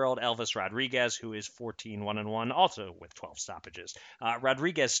 27-year-old Elvis Rodriguez, who is 14-1-1, also with 12 stoppages.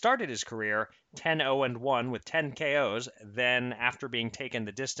 Rodriguez started his career 10-0-1 with 10 KOs, then after being taken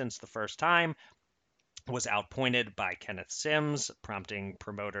the distance the first time, was outpointed by Kenneth Sims, prompting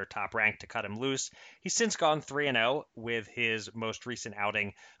promoter Top Rank to cut him loose. He's since gone 3-0 with his most recent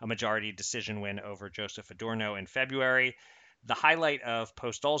outing, a majority decision win over Joseph Adorno in February. The highlight of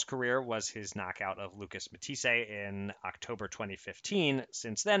Postol's career was his knockout of Lucas Matisse in October 2015.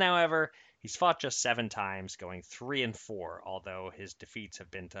 Since then, however, he's fought just 7 times, going 3-4, although his defeats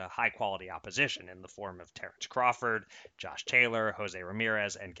have been to high-quality opposition in the form of Terrence Crawford, Josh Taylor, Jose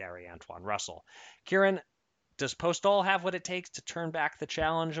Ramirez, and Gary Antoine Russell. Kieran, does Postol have what it takes to turn back the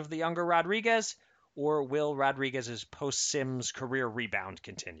challenge of the younger Rodriguez, or will Rodriguez's post-Sims career rebound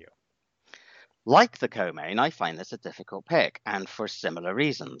continue? Like the co-main, I find this a difficult pick, and for similar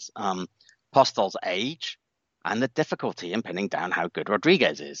reasons. Postol's age and the difficulty in pinning down how good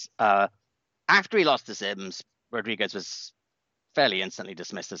Rodriguez is. After he lost to Sims, Rodriguez was fairly instantly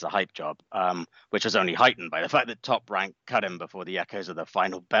dismissed as a hype job, which was only heightened by the fact that Top Rank cut him before the echoes of the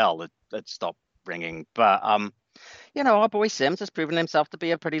final bell had stopped ringing. But, our boy Sims has proven himself to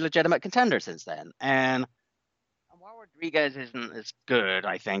be a pretty legitimate contender since then. And while Rodriguez isn't as good,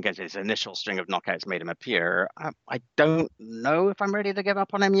 I think, as his initial string of knockouts made him appear, I don't know if I'm ready to give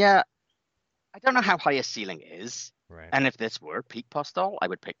up on him yet. I don't know how high his ceiling is. Right. And if this were peak Postol, I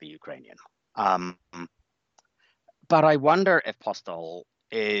would pick the Ukrainian. But I wonder if Postol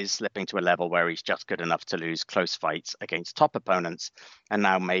is slipping to a level where he's just good enough to lose close fights against top opponents, and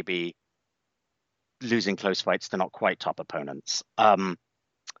now maybe losing close fights to not quite top opponents.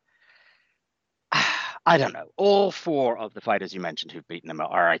 I don't know. All 4 of the fighters you mentioned who've beaten him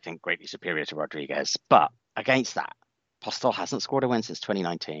are, I think, greatly superior to Rodriguez. But against that, Postol hasn't scored a win since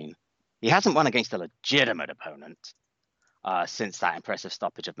 2019. He hasn't won against a legitimate opponent since that impressive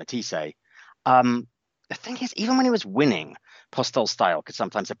stoppage of Matisse. The thing is, even when he was winning, Postol's style could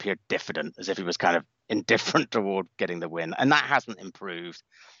sometimes appear diffident, as if he was kind of indifferent toward getting the win. And that hasn't improved.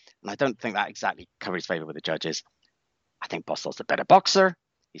 And I don't think that exactly covers favor with the judges. I think Postol's the better boxer.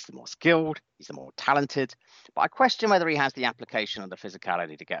 He's the more skilled. He's the more talented. But I question whether he has the application or the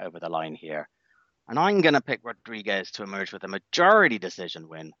physicality to get over the line here. And I'm going to pick Rodriguez to emerge with a majority decision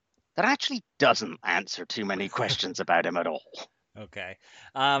win that actually doesn't answer too many questions about him at all. Okay.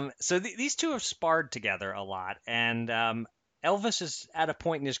 So these two have sparred together a lot. And Elvis is at a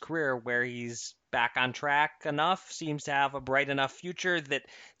point in his career where he's back on track enough, seems to have a bright enough future that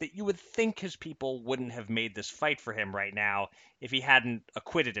you would think his people wouldn't have made this fight for him right now if he hadn't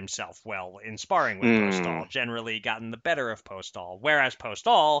acquitted himself well in sparring with Postol, generally gotten the better of Postol. Whereas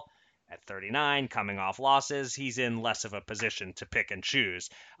Postol, At 39, coming off losses, he's in less of a position to pick and choose.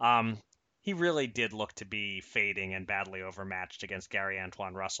 He really did look to be fading and badly overmatched against Gary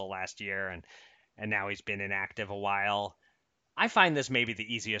Antoine Russell last year, and now he's been inactive a while. I find this maybe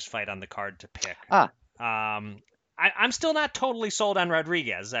the easiest fight on the card to pick. I'm still not totally sold on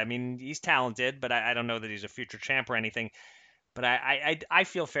Rodriguez. I mean, he's talented, but I don't know that he's a future champ or anything. But I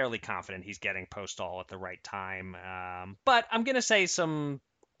feel fairly confident he's getting post-all at the right time. But I'm going to say some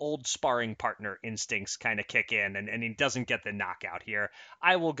old sparring partner instincts kind of kick in, and he doesn't get the knockout here.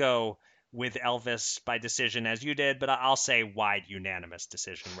 I will go with Elvis by decision as you did, but I'll say wide unanimous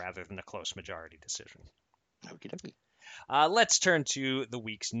decision rather than a close majority decision. Okey-dokey. Let's turn to the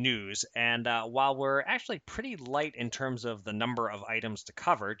week's news. And while we're actually pretty light in terms of the number of items to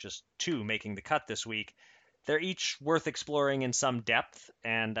cover, just 2 making the cut this week, they're each worth exploring in some depth.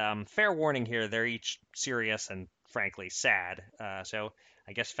 And fair warning here, they're each serious and frankly sad. So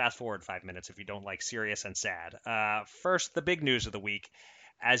I guess fast forward 5 minutes if you don't like serious and sad. First, the big news of the week.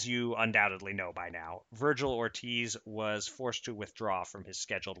 As you undoubtedly know by now, Vergil Ortiz was forced to withdraw from his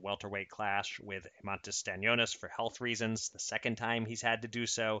scheduled welterweight clash with Eimantas Stanionis for health reasons, the second time he's had to do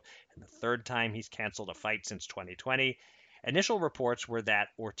so, and the third time he's canceled a fight since 2020. Initial reports were that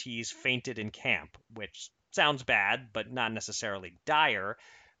Ortiz fainted in camp, which sounds bad, but not necessarily dire.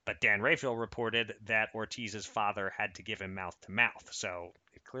 But Dan Raphael reported that Ortiz's father had to give him mouth-to-mouth, so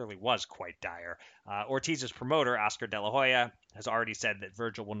it clearly was quite dire. Ortiz's promoter, Oscar De La Hoya, has already said that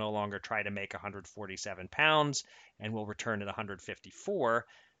Vergil will no longer try to make 147 pounds and will return at 154.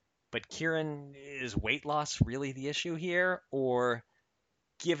 But Kieran, is weight loss really the issue here? Or,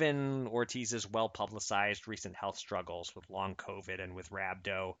 given Ortiz's well-publicized recent health struggles with long COVID and with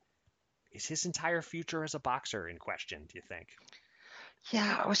rhabdo, is his entire future as a boxer in question, do you think?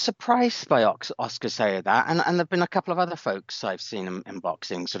 Yeah, I was surprised by Oscar saying that, and there've been a couple of other folks I've seen in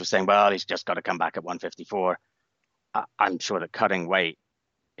boxing sort of saying, well, he's just got to come back at 154. I'm sure that cutting weight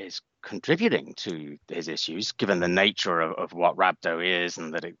is contributing to his issues, given the nature of what rhabdo is,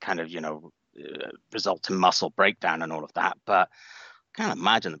 and that it kind of, results in muscle breakdown and all of that. But I can't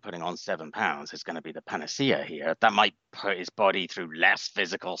imagine that putting on 7 pounds is going to be the panacea here. That might put his body through less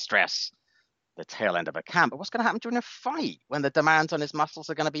physical stress the tail end of a camp. But what's going to happen during a fight when the demands on his muscles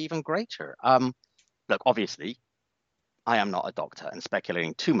are going to be even greater? Look, obviously, I am not a doctor, and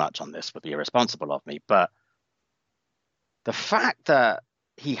speculating too much on this would be irresponsible of me. But the fact that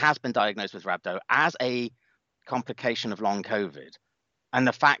he has been diagnosed with rhabdo as a complication of long COVID, and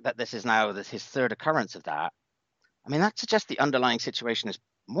the fact that this is now his third occurrence of that, I mean, that suggests the underlying situation is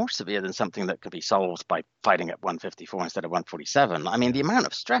more severe than something that could be solved by fighting at 154 instead of 147. I mean, the amount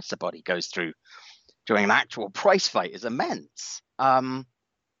of stress a body goes through during an actual prize fight is immense. And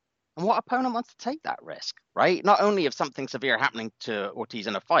what opponent wants to take that risk, right? Not only of something severe happening to Ortiz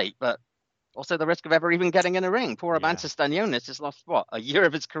in a fight, but also the risk of ever even getting in a ring. Poor Eimantas Stanionis has lost, a year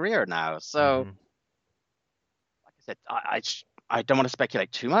of his career now. So, like I said, I don't want to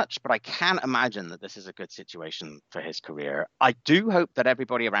speculate too much, but I can imagine that this is a good situation for his career. I do hope that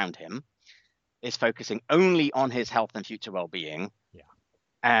everybody around him is focusing only on his health and future well-being,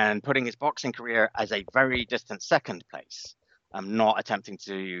 and putting his boxing career as a very distant second place. I'm not attempting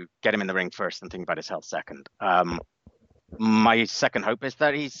to get him in the ring first and think about his health second. My second hope is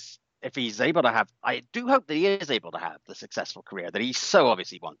that if he's able to have, I do hope that he is able to have the successful career that he so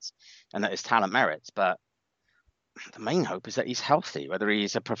obviously wants and that his talent merits. But the main hope is that he's healthy, whether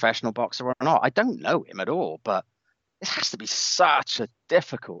he's a professional boxer or not. I don't know him at all, but it has to be such a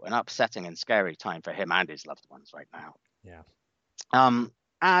difficult and upsetting and scary time for him and his loved ones right now. Yeah.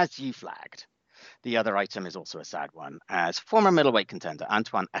 As you flagged, the other item is also a sad one, as former middleweight contender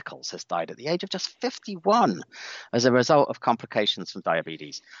Antoine Eccles has died at the age of just 51 as a result of complications from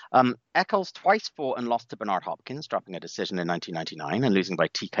diabetes. Eccles twice fought and lost to Bernard Hopkins, dropping a decision in 1999 and losing by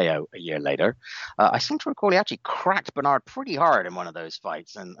TKO a year later. I seem to recall he actually cracked Bernard pretty hard in one of those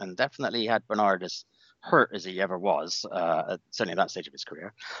fights, and definitely had Bernard as hurt as he ever was, certainly at that stage of his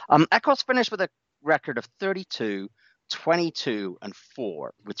career. Eccles finished with a record of 32, 22 and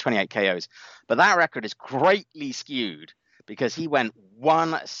 4 with 28 KOs. But that record is greatly skewed because he went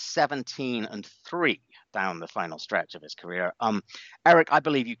 1-17 and 3 down the final stretch of his career. Eric, I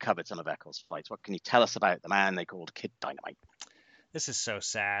believe you covered some of Eccles' fights. What can you tell us about the man they called Kid Dynamite? This is so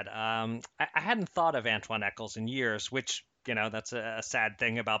sad. I hadn't thought of Antoine Eccles in years, which, that's a sad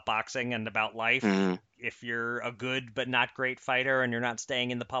thing about boxing and about life. If you're a good but not great fighter and you're not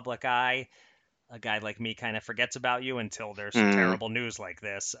staying in the public eye, a guy like me kind of forgets about you until there's terrible news like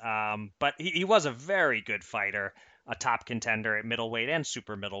this. But he was a very good fighter, a top contender at middleweight and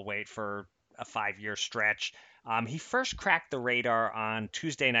super middleweight for a 5-year stretch. He first cracked the radar on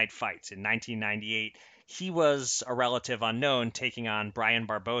Tuesday Night Fights in 1998. He was a relative unknown taking on Brian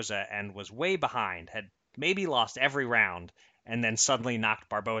Barboza and was way behind, had maybe lost every round, and then suddenly knocked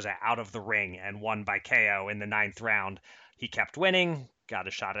Barboza out of the ring and won by KO in the 9th round. He kept winning, got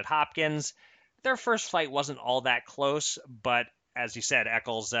a shot at Hopkins. Their first fight wasn't all that close, but as you said,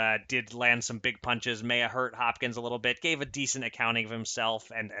 Eccles did land some big punches, may have hurt Hopkins a little bit, gave a decent accounting of himself,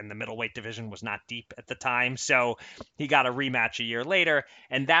 and the middleweight division was not deep at the time, so he got a rematch a year later,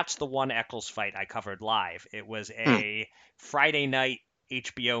 and that's the one Eccles fight I covered live. It was a Friday night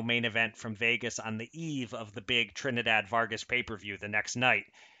HBO main event from Vegas on the eve of the big Trinidad Vargas pay-per-view the next night,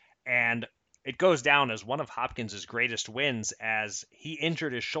 and it goes down as one of Hopkins' greatest wins as he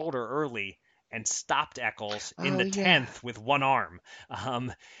injured his shoulder early and stopped Eccles in the 10th with one arm.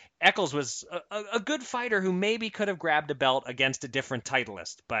 Eccles was a good fighter who maybe could have grabbed a belt against a different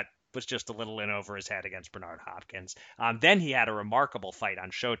titleist, but was just a little in over his head against Bernard Hopkins. Then he had a remarkable fight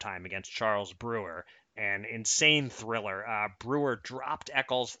on Showtime against Charles Brewer, an insane thriller. Brewer dropped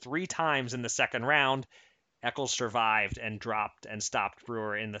Eccles 3 times in the 2nd round. Eccles survived and dropped and stopped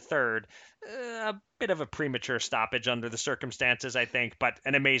Brewer in the 3rd. A bit of a premature stoppage under the circumstances, I think, but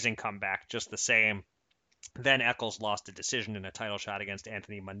an amazing comeback just the same. Then Eccles lost a decision in a title shot against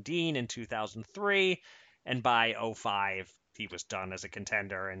Anthony Mundine in 2003, and by 2005, he was done as a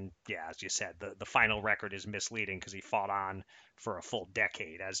contender. And yeah, as you said, the final record is misleading because he fought on for a full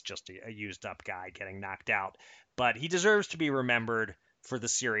decade as just a used-up guy getting knocked out. But he deserves to be remembered for the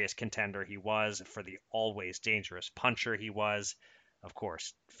serious contender he was, for the always dangerous puncher he was. Of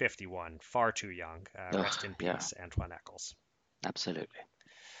course, 51, far too young. Rest in peace, Antoine Eccles. Absolutely.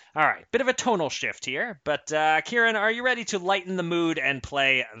 All right, bit of a tonal shift here, but Kieran, are you ready to lighten the mood and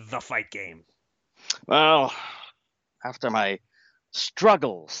play the fight game? Well, after my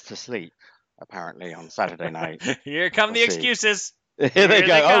struggles to sleep, apparently, on Saturday night. Here come the excuses. Here they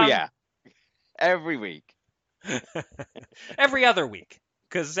go. Oh, yeah. Every week. Every other week,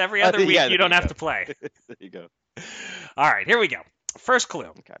 because every other week you don't have to play. There you go. All right, here we go. First clue.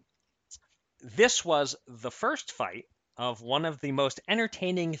 Okay. This was the first fight of one of the most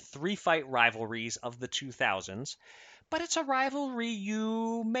entertaining 3-fight rivalries of the 2000s, but it's a rivalry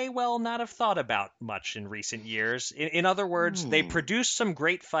you may well not have thought about much in recent years. In other words, they produced some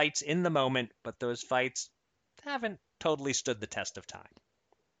great fights in the moment, but those fights haven't totally stood the test of time.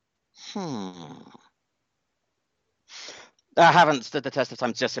 I haven't stood the test of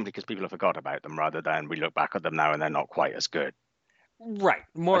time just simply because people have forgot about them, rather than we look back at them now and they're not quite as good. Right,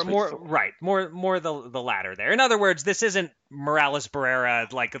 more the latter there. In other words, this isn't Morales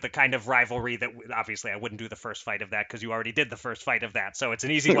Barrera, like the kind of rivalry that obviously I wouldn't do the first fight of that because you already did the first fight of that. So it's an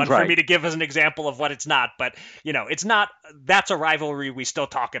easy one for me to give as an example of what it's not. But it's not. That's a rivalry we still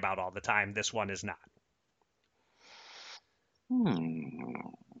talk about all the time. This one is not.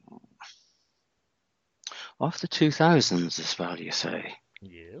 Of the 2000s as well, you say?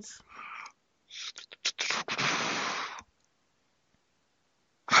 Yes.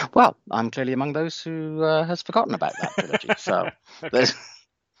 Well, I'm clearly among those who has forgotten about that trilogy. So, there's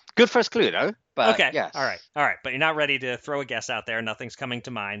good first clue, though. But okay. Yes. All right. But you're not ready to throw a guess out there. Nothing's coming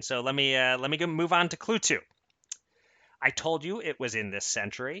to mind. So let me move on to clue 2. I told you it was in this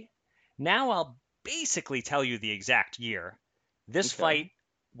century. Now I'll basically tell you the exact year. This fight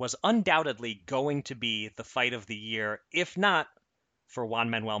was undoubtedly going to be the fight of the year, if not for Juan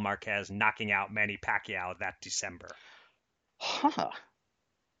Manuel Marquez knocking out Manny Pacquiao that December.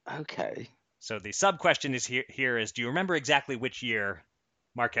 Okay. So the sub-question is here is, do you remember exactly which year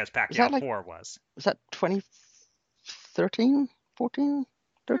Marquez Pacquiao 4 was? Was that 2013? 14?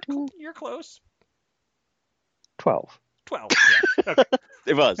 13? You're close. 12. 12, yeah. Okay.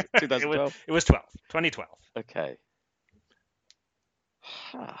 It was 2012? It was 12. 2012. Okay.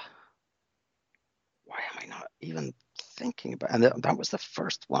 Why am I not even thinking about it? And that was the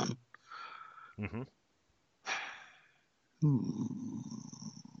first one.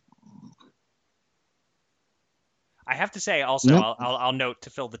 I have to say also, I'll note to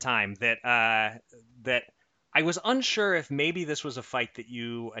fill the time that I was unsure if maybe this was a fight that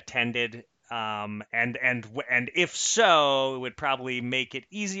you attended, and if so, it would probably make it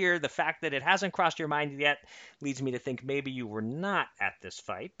easier. The fact that it hasn't crossed your mind yet leads me to think maybe you were not at this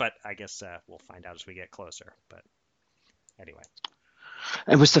fight, but I guess we'll find out as we get closer. But anyway,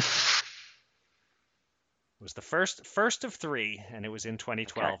 it was the first of 3, and it was in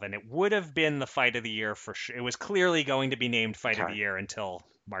 2012, and it would have been the fight of the year for sure. It was clearly going to be named fight of the year until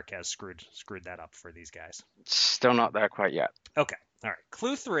Marquez screwed that up for these guys. Still not there quite yet. Okay, all right.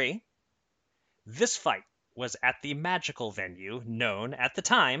 Clue 3. This fight was at the magical venue known at the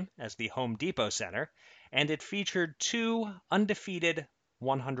time as the Home Depot Center, and it featured 2 undefeated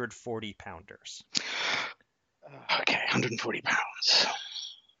 140-pounders. Okay, 140 pounds.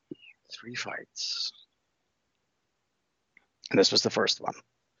 3 fights. And this was the first one.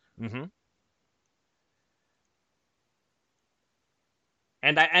 Mm-hmm.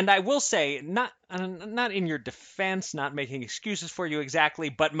 And I will say, not in your defense, not making excuses for you exactly,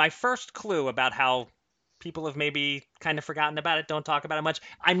 but my first clue about how people have maybe kind of forgotten about it, don't talk about it much.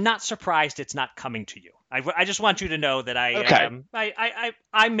 I'm not surprised it's not coming to you. I just want you to know that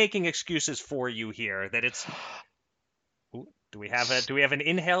I'm making excuses for you here. That it's. Ooh, do we have an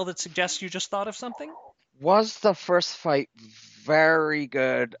inhale that suggests you just thought of something? Was the first fight very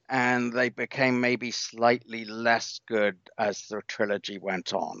good, and they became maybe slightly less good as the trilogy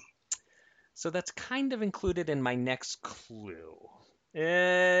went on? So that's kind of included in my next clue.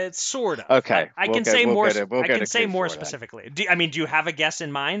 Sort of. Okay, I can say more. I can say more then. specifically. Do you have a guess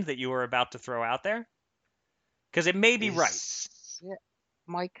in mind that you were about to throw out there? Because it may be right. Is it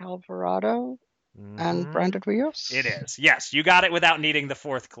Mike Alvarado and Mhm. Brandon Rios? It is. Yes, you got it without needing the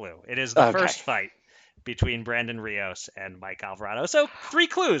fourth clue. It is the first fight between Brandon Rios and Mike Alvarado. So 3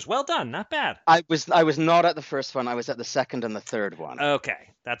 clues. Well done. Not bad. I was not at the first one. I was at the second and the third one.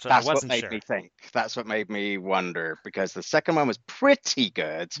 Okay, that's what I wasn't made sure. me think. That's what made me wonder, because the second one was pretty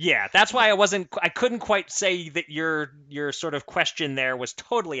good. Yeah, that's why I couldn't quite say that your sort of question there was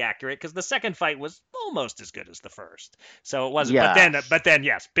totally accurate, because the second fight was almost as good as the first. So it wasn't. Yes. But then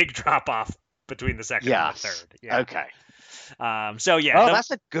yes, big drop off between the second and the third. Yeah. Okay. So yeah. Oh,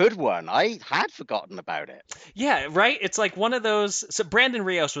 that's a good one. I had forgotten about it. Yeah, right. It's like one of those. So Brandon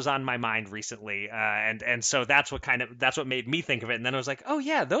Rios was on my mind recently, and so that's what made me think of it. And then I was like, oh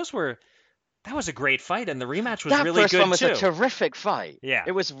yeah, that was a great fight, and the rematch was really good too. That first one was a terrific fight. Yeah,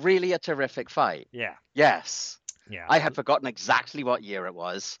 it was really a terrific fight. Yeah. Yes. Yeah. I had forgotten exactly what year it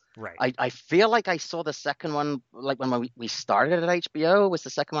was. Right. I feel like I saw the second one, like when we started at HBO. Was the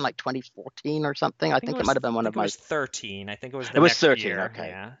second one like 2014 or something? I think it might have been one of my. It was 13. I think it was the It was next 13. year. Okay.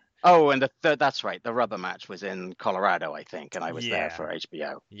 Yeah. Oh, and that's right. The rubber match was in Colorado, I think, and I was there for HBO.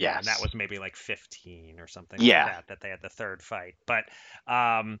 Yeah, yes. And that was maybe like 15 or something like that they had the third fight. But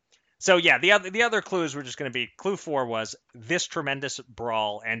so yeah, the other clues were just going to be, clue 4 was this tremendous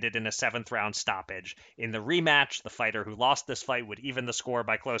brawl ended in a 7th round stoppage. In the rematch, the fighter who lost this fight would even the score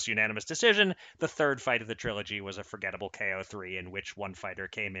by close unanimous decision. The third fight of the trilogy was a forgettable KO3 in which one fighter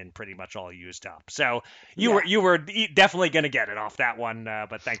came in pretty much all used up. So you were definitely going to get it off that one,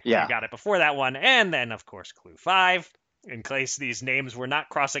 but thankfully you got it before that one. And then of course clue 5. In case these names were not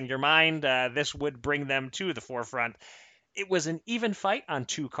crossing your mind, this would bring them to the forefront. It was an even fight on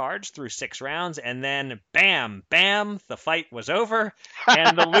 2 cards through 6 rounds, and then bam, the fight was over,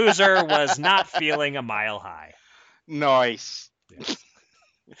 and the loser was not feeling a mile high. Nice. Yes.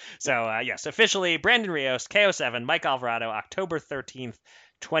 So, yes, officially, Brandon Rios, KO7, Mike Alvarado, October 13th,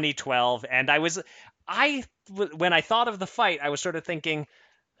 2012. And when I thought of the fight, I was sort of thinking,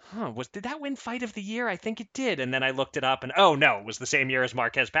 did that win Fight of the Year? I think it did. And then I looked it up, and oh, no, it was the same year as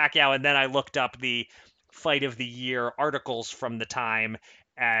Marquez Pacquiao. And then I looked up the Fight of the Year articles from the time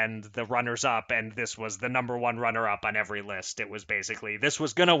and the runners-up, and this was the number 1 runner-up on every list. It was basically, this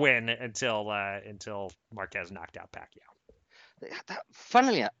was going to win until Marquez knocked out Pacquiao.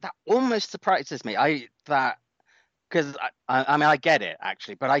 Funnily, that almost surprises me. Because I mean, I get it,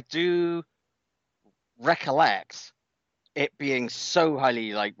 actually, but I do recollect it being so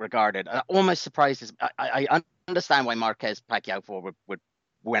highly regarded. It almost surprises me. I understand why Marquez Pacquiao 4 would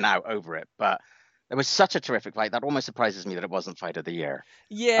win out over it, but it was such a terrific fight that almost surprises me that it wasn't Fight of the Year.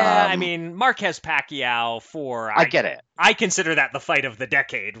 Yeah, I mean, Marquez Pacquiao 4. I get it. I consider that the fight of the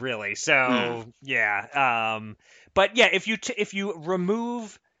decade, really. So yeah, but yeah, if you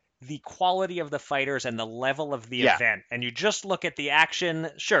remove the quality of the fighters and the level of the event, and you just look at the action,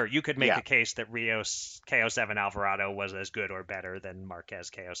 sure, you could make a case that Rios KO7 Alvarado was as good or better than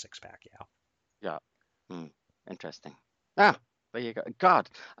Marquez KO6 Pacquiao. Yeah, interesting. There you go. God,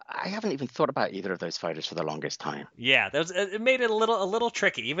 I haven't even thought about either of those fighters for the longest time. Yeah, it made it a little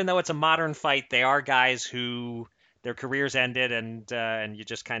tricky. Even though it's a modern fight, they are guys who their careers ended, and you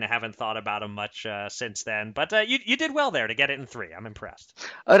just kind of haven't thought about them much since then. But you did well there to get it in 3. I'm impressed.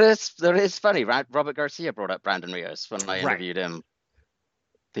 It is funny, right? Robert Garcia brought up Brandon Rios when I interviewed him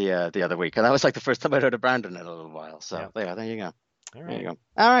the other week, and that was like the first time I'd heard of Brandon in a little while. So there you go. All right. There you go.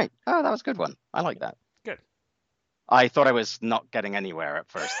 All right. Oh, that was a good one. I like that. Good. I thought I was not getting anywhere at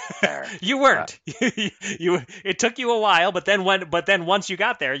first there. You weren't. It took you a while, but then once you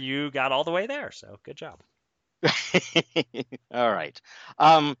got there, you got all the way there. So good job. All right.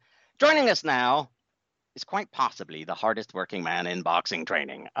 Joining us now is quite possibly the hardest working man in boxing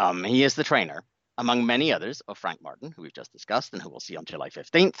training. He is the trainer among many others, of Frank Martin, who we've just discussed and who we'll see on July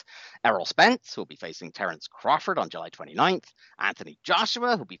 15th, Errol Spence, who will be facing Terence Crawford on July 29th, Anthony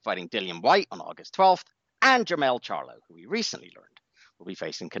Joshua, who will be fighting Dillian White on August 12th, and Jermell Charlo, who we recently learned will be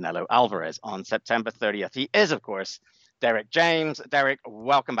facing Canelo Alvarez on September 30th. He is, of course, Derrick James. Derrick,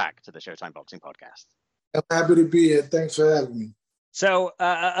 welcome back to the Showtime Boxing Podcast. I'm happy to be here. Thanks for having me. So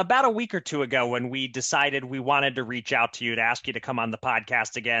about a week or two ago, when we decided we wanted to reach out to you to ask you to come on the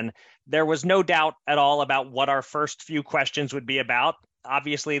podcast again, there was no doubt at all about what our first few questions would be about.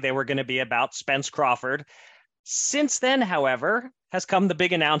 Obviously, they were going to be about Spence Crawford. Since then, however, has come the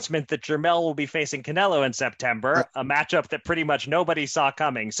big announcement that Jermell will be facing Canelo in September, a matchup that pretty much nobody saw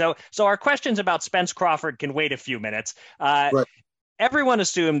coming. So our questions about Spence Crawford can wait a few minutes. Right. Everyone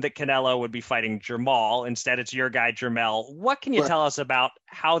assumed that Canelo would be fighting Jermall. Instead, it's your guy, Jermell. What can you tell us about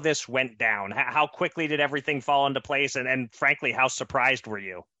how this went down? How quickly did everything fall into place? And frankly, how surprised were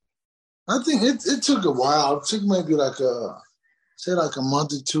you? I think it took a while. It took maybe like a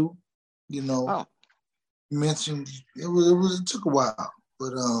month or two, you know. Oh. Mentioned it took a while,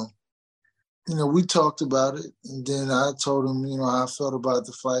 but you know, we talked about it, and then I told him, you know, how I felt about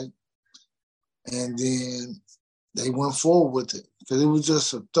the fight, and then they went forward with it because it was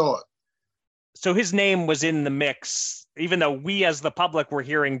just a thought. So his name was in the mix, even though we as the public were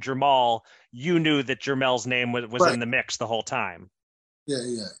hearing Jermall. You knew that Jermell's name was in the mix the whole time. Yeah.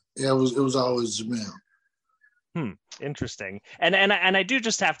 It was always Jermell. Interesting. And I do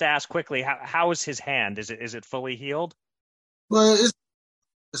just have to ask quickly, how is his hand? Is it fully healed? Well,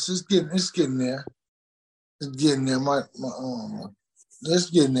 it's just getting there. It's getting there. It's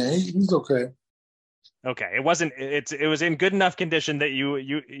getting there. He's okay. Okay. It was in good enough condition that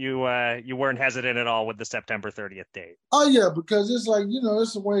you weren't hesitant at all with the September 30th date. Oh yeah, because it's like, you know,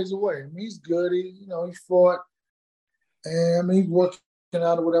 it's a ways away. I mean, he's good. He fought, and I mean, he's working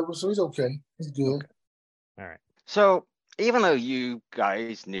out or whatever, so he's okay. He's good. Okay. All right. So even though you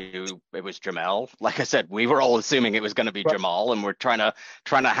guys knew it was Jermell, like I said, we were all assuming it was going to be Jermall, and we're trying to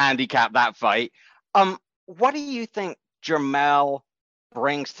handicap that fight. What do you think Jermell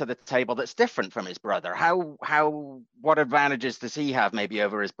brings to the table that's different from his brother? What advantages does he have maybe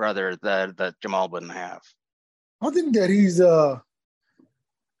over his brother that Jermall wouldn't have? I think that he's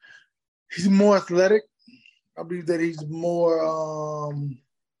more athletic. I believe that he's more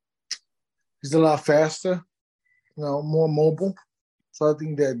he's a lot faster, you know, more mobile. So I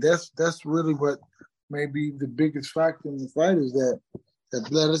think that's really what may be the biggest factor in the fight, is that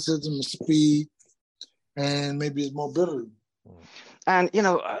athleticism, the speed, and maybe his mobility. And, you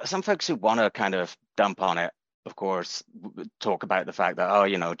know, some folks who want to kind of dump on it, of course, talk about the fact that,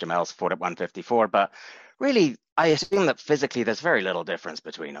 Jermell's fought at 154, but really, I assume that physically there's very little difference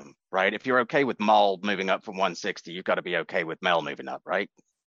between them, right? If you're okay with Maul moving up from 160, you've got to be okay with Mel moving up, right?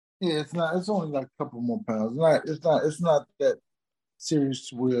 Yeah, it's not. It's only like a couple more pounds. It's not that serious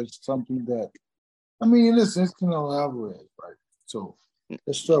to where it's something that. I mean, listen, it's Canelo Alvarez, right? So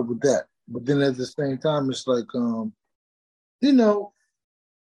let's start with that. But then at the same time, it's like, you know,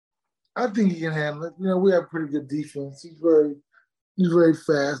 I think he can handle it. You know, we have pretty good defense. He's very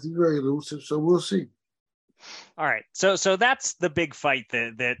fast. He's very elusive. So we'll see. All right. So that's the big fight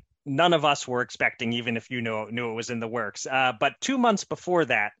that none of us were expecting, even if you knew it was in the works. But 2 months before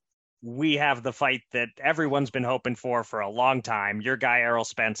that, we have the fight that everyone's been hoping for a long time. Your guy, Errol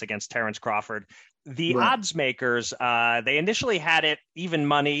Spence, against Terence Crawford. The odds makers, they initially had it even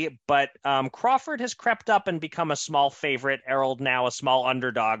money, but Crawford has crept up and become a small favorite. Errol now a small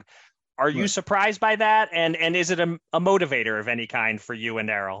underdog. Are you surprised by that? And is it a motivator of any kind for you and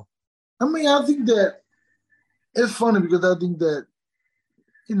Errol? I mean, I think that it's funny because I think that,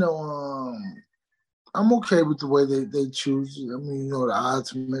 you know, I'm okay with the way they choose. I mean, you know, the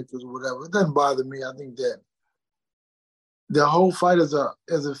odds makers or whatever. It doesn't bother me. I think that the whole fight as a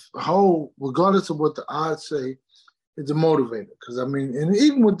whole, regardless of what the odds say, is a motivator. Because, I mean, and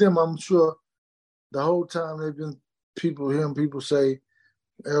even with them, I'm sure the whole time they've been hearing people say,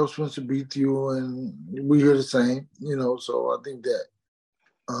 Errol Spencer beat you, and we hear the same, you know. So I think that,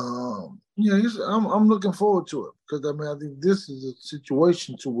 you know, I'm looking forward to it because, I mean, I think this is a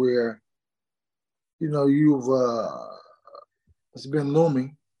situation to where, you know, it's been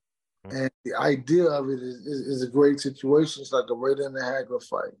looming, and the idea of it is a great situation. It's like a Rader and a Hagler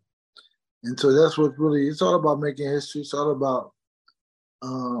fight, and so that's what really it's all about, making history. It's all about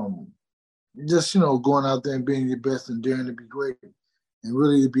just, you know, going out there and being your best and daring to be great. And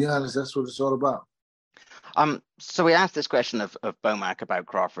really, to be honest, that's what it's all about. So we asked this question of Bomac about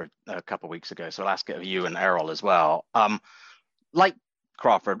Crawford a couple of weeks ago, so I'll ask it of you and Errol as well. Like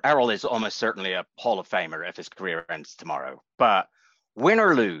Crawford, Errol is almost certainly a Hall of Famer if his career ends tomorrow. But win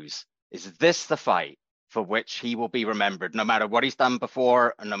or lose, Is this the fight for which he will be remembered, no matter what he's done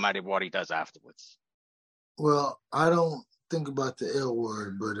before and no matter what he does afterwards? Well, I don't think about the L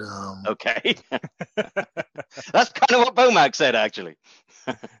word, but okay. That's kind of what Bomac said, actually.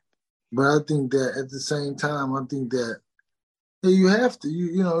 But I think that at the same time, I think that you have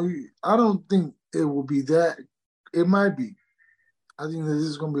to. I don't think it will be that. It might be. I think that this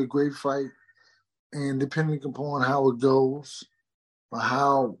is going to be a great fight, and depending upon how it goes, or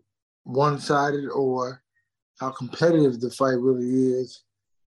how one-sided or how competitive the fight really is,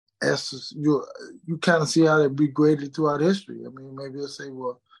 as you kind of see how they'll be graded throughout history. I mean, maybe they'll say,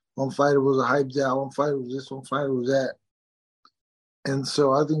 well, one fighter was a hype job, one fighter was this, one fighter was that. And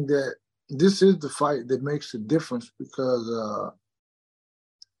so I think that this is the fight that makes the difference, because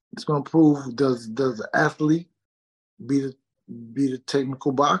it's going to prove, does the athlete beat a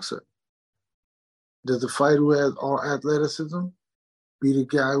technical boxer? Does the fighter who has all athleticism beat a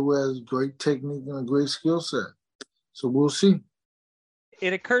guy who has great technique and a great skill set? So we'll see.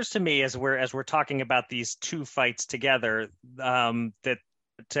 It occurs to me as we're talking about these two fights together, that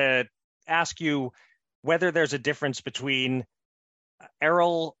to ask you whether there's a difference between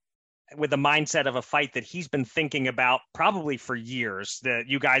Errol with the mindset of a fight that he's been thinking about probably for years, that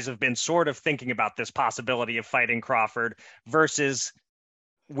you guys have been sort of thinking about this possibility of fighting Crawford, versus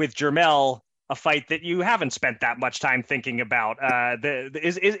with Jermell, a fight that you haven't spent that much time thinking about.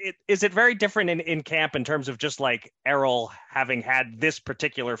 Is it very different in camp in terms of just like Errol having had this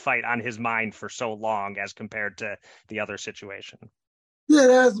particular fight on his mind for so long as compared to the other situation? Yeah,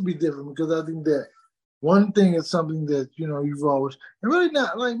 it has to be different, because I think that one thing is something that, you've always, and really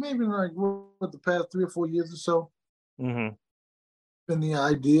not, like maybe like what the past 3 or 4 years or so, been the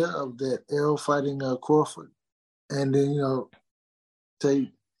idea of that Errol fighting Crawford, and then, take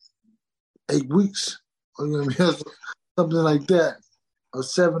 8 weeks, or something like that, or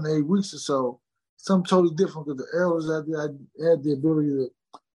 7, 8 weeks or so, something totally different, because the Errol had the ability to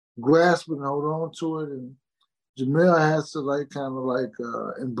grasp it and hold on to it, and Jermell has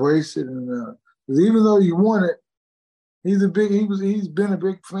to embrace it, and because even though you won it, he's been a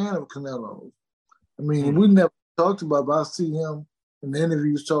big fan of Canelo. I mean, we never talked about it, but I see him in the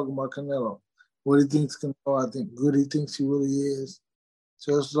interviews talking about Canelo, what he thinks Canelo, I think good he thinks he really is.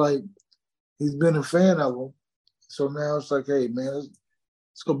 So it's like he's been a fan of him. So now it's like, hey man,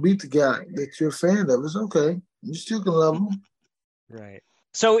 let's go beat the guy that you're a fan of. It's okay. You still can love him. Right.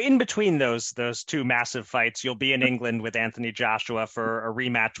 So in between those two massive fights, you'll be in England with Anthony Joshua for a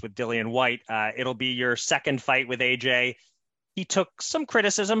rematch with Dillian Whyte. It'll be your second fight with AJ. He took some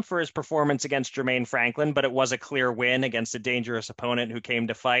criticism for his performance against Jermaine Franklin, but it was a clear win against a dangerous opponent who came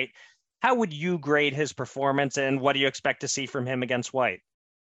to fight. How would you grade his performance, and what do you expect to see from him against Whyte?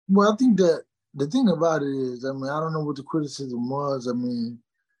 Well, I think that the thing about it is, I don't know what the criticism was.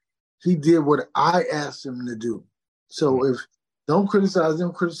 He did what I asked him to do. So if don't criticize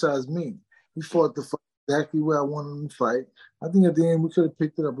him, criticize me. He fought the fight exactly where I wanted him to fight. I think at the end we could have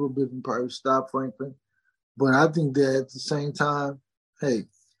picked it up a little bit and probably stopped Franklin. But I think that at the same time, hey,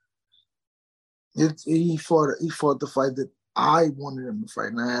 he fought the fight that I wanted him to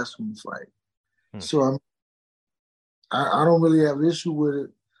fight, and I asked him to fight. So I don't really have an issue with it,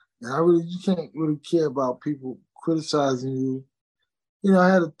 and you can't really care about people criticizing you.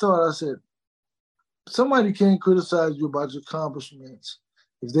 I had a thought. I said, somebody can't criticize you about your accomplishments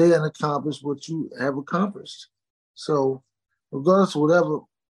if they haven't accomplished what you have accomplished. So regardless of whatever,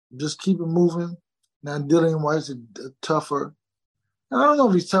 just keep it moving. Now Dillian Whyte's a tougher. And I don't know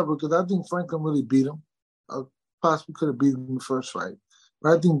if he's tougher, because I think Franklin really beat him. Possibly could have beat him in the first fight.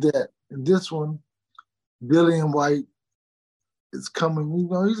 But I think that in this one, Dillian Whyte is coming.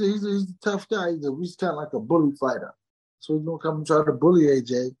 He's a tough guy. He's kind of like a bully fighter. So he's going to come and try to bully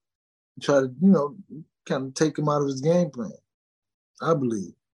AJ and try to, kind of take him out of his game plan, I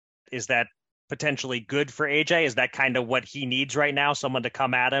believe. Is that potentially good for AJ? Is that kind of what he needs right now? Someone to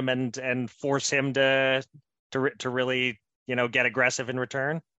come at him and force him to really, get aggressive in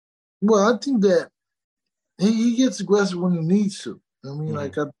return? Well, I think that he gets aggressive when he needs to.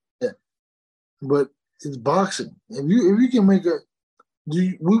 But it's boxing. If you can make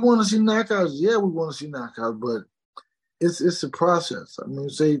we want to see knockouts? Yeah, we want to see knockouts, but it's a process.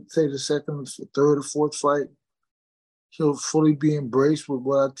 Say the second, third, or fourth fight, he'll fully be embraced with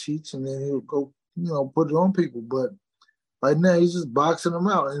what I teach, and then he'll go, put it on people. But right now, he's just boxing them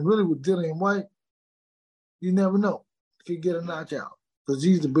out. And really, with Dillian Whyte, you never know. He could get a knockout, because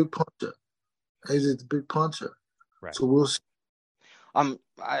he's the big puncher. He's the big puncher. Right. So we'll see.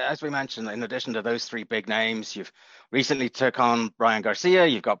 As we mentioned, in addition to those three big names, you've recently took on Brian Garcia.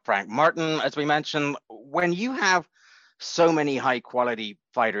 You've got Frank Martin, as we mentioned. When you have so many high quality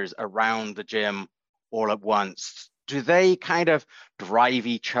fighters around the gym all at once, do they kind of drive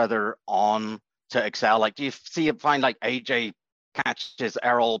each other on to excel? Like, do you find like AJ catches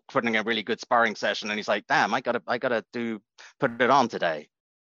Errol putting a really good sparring session and he's like, damn, I gotta put it on today?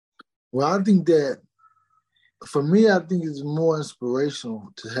 Well, I think that for me, I think it's more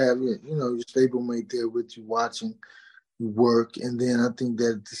inspirational to have it, your stablemate there with you watching you work. And then I think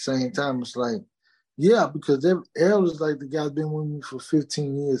that at the same time, it's like, yeah, because Errol is like the guy's been with me for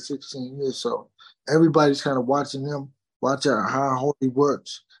 15 years, 16 years. So everybody's kind of watching him, watch out how hard he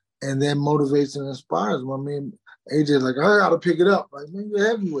works. And then motivates and inspires him. I mean, AJ's like, I got to pick it up. Like, man, you're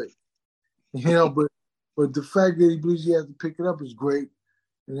heavyweight. But the fact that he believes he has to pick it up is great.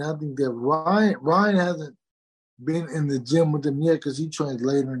 And I think that Ryan hasn't been in the gym with him yet because he trains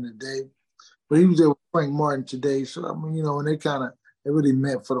later in the day. But he was there with Frank Martin today. So, I mean, and they really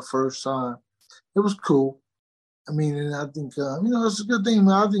met for the first time. It was cool. I mean, and I think, it's a good thing,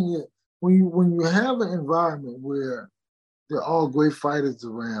 man. I think when you have an environment where they're all great fighters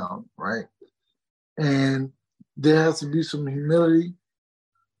around, right? And there has to be some humility.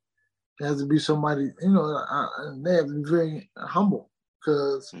 There has to be somebody, and they have to be very humble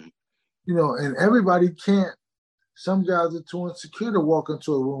because, and everybody can't. Some guys are too insecure to walk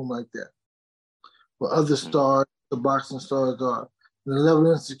into a room like that. But other stars, the boxing stars are. The level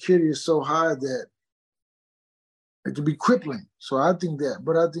of insecurity is so high that it can be crippling. So I think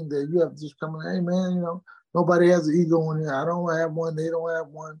that you have to just come in, hey man, nobody has an ego in here. I don't have one, they don't have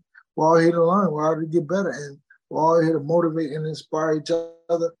one. We're all here to learn, we're all here to get better, and we're all here to motivate and inspire each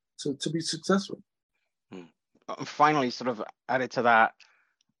other to be successful. Finally, sort of added to that,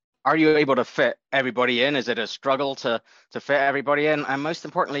 are you able to fit everybody in? Is it a struggle to fit everybody in? And most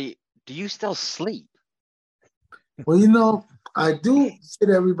importantly, do you still sleep? Well, I do fit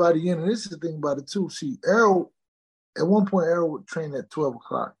everybody in, and this is the thing about it too. See, Errol, at one point, Errol would train at 12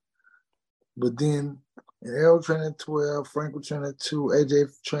 o'clock. But then Errol would train at 12, Frank would train at 2, AJ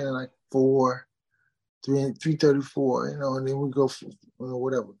would train at like 4, 3:34, and then we go for,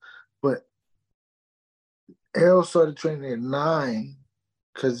 whatever. But Errol started training at 9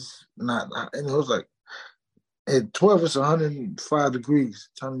 because and it was like at 12 it's 105 degrees,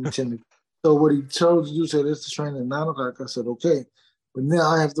 110 degrees. So what he chose to do said, let's train at 9 o'clock. I said, okay. But now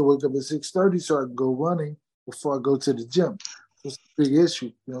I have to wake up at 6:30 so I can go running before I go to the gym. It's a big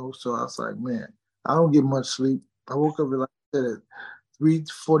issue, So I was like, man, I don't get much sleep. I woke up at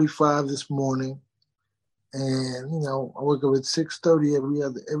 3:45 this morning. And, I wake up at 6:30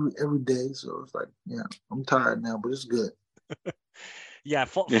 every day. So it's like, yeah, I'm tired now, but it's good. Yeah,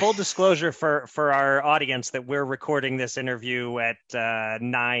 full disclosure for our audience that we're recording this interview at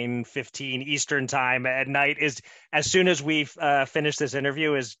 9:15 Eastern time at night. Is as soon as we finish this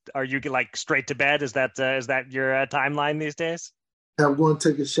interview, are you like straight to bed? Is that your timeline these days? I'm going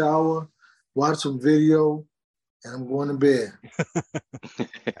to take a shower, watch some video, and I'm going to bed.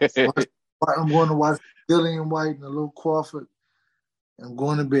 I'm going to watch Dillian White and a little Crawford. I'm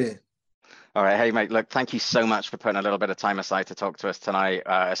going to bed. All right. Hey, mate, look, thank you so much for putting a little bit of time aside to talk to us tonight,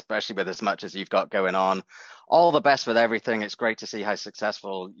 especially with as much as you've got going on. All the best with everything. It's great to see how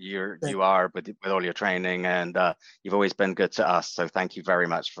successful you are with all your training, and you've always been good to us. So thank you very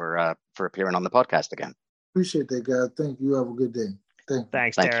much for appearing on the podcast again. Appreciate that, guys. Thank you. Have a good day.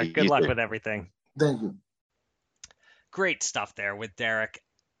 Thanks, Derrick. Good luck with everything. Thank you. Great stuff there with Derrick.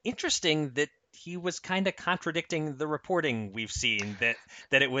 Interesting that he was kind of contradicting the reporting we've seen that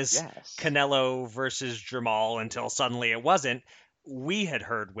it was Canelo versus Jamal until suddenly it wasn't. We had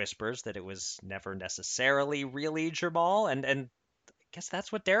heard whispers that it was never necessarily really Jamal, and I guess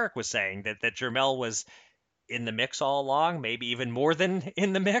that's what Derrick was saying, that Jamal was in the mix all along, maybe even more than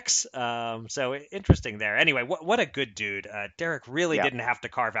in the mix. So interesting there. Anyway, what a good dude. Derrick really didn't have to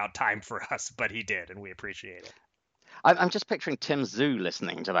carve out time for us, but he did, and we appreciate it. I'm just picturing Tim Zhu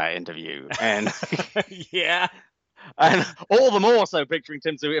listening to that interview, and yeah, and all the more so picturing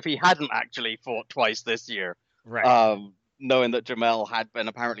Tim Zhu if he hadn't actually fought twice this year, right? Knowing that Jamel had been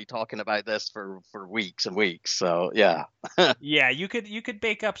apparently talking about this for weeks and weeks. So yeah, yeah, you could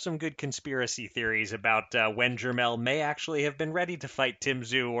bake up some good conspiracy theories about when Jamel may actually have been ready to fight Tim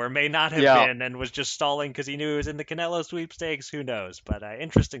Zhu, or may not have been, and was just stalling because he knew he was in the Canelo sweepstakes. Who knows? But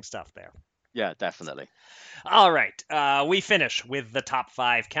interesting stuff there. Yeah, definitely. All right, we finish with the top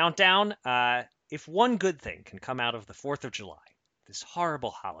 5 countdown. If one good thing can come out of the 4th of July, this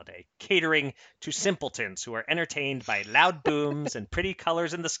horrible holiday, catering to simpletons who are entertained by loud booms and pretty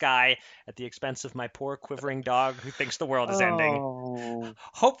colors in the sky at the expense of my poor quivering dog who thinks the world is ending.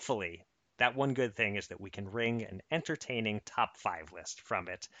 Hopefully, that one good thing is that we can wring an entertaining top 5 list from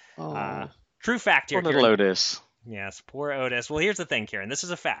it. True fact here, Lotus. Yes, poor Otis. Well, here's the thing, Kieran. This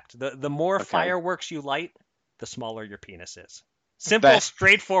is a fact. The more fireworks you light, the smaller your penis is. Simple,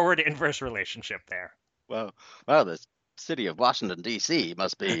 straightforward, inverse relationship there. Well, the city of Washington, D.C.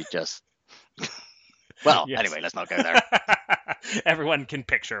 must be just... Well, yes. Anyway, let's not go there. Everyone can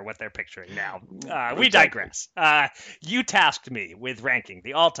picture what they're picturing now. We digress. You tasked me with ranking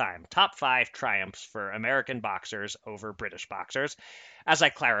the all-time top 5 triumphs for American boxers over British boxers. As I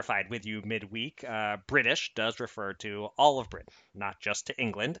clarified with you midweek, British does refer to all of Britain, not just to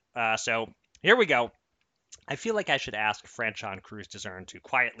England. So here we go. I feel like I should ask Franchon Cruz-Dezern to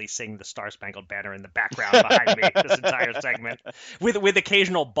quietly sing the Star-Spangled Banner in the background behind me this entire segment, with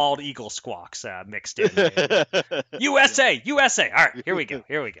occasional bald eagle squawks mixed in. USA, USA. All right, here we go.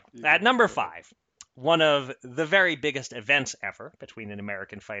 At number 5, one of the very biggest events ever between an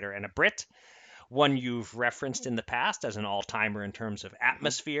American fighter and a Brit. One you've referenced in the past as an all-timer in terms of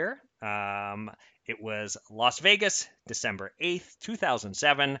atmosphere. It was Las Vegas, December 8th,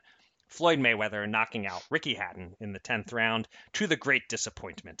 2007. Floyd Mayweather knocking out Ricky Hatton in the 10th round, to the great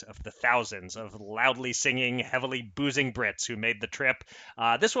disappointment of the thousands of loudly singing, heavily boozing Brits who made the trip.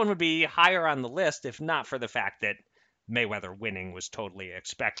 This one would be higher on the list if not for the fact that Mayweather winning was totally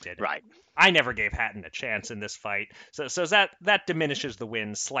expected. Right. I never gave Hatton a chance in this fight, so that diminishes the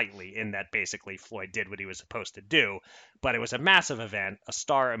win slightly in that basically Floyd did what he was supposed to do, but it was a massive event, a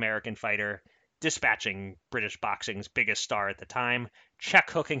star American fighter dispatching British boxing's biggest star at the time,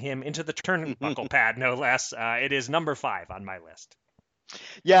 check hooking him into the turnbuckle pad, no less. It is number 5 on my list.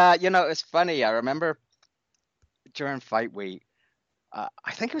 Yeah, it's funny. I remember during fight week,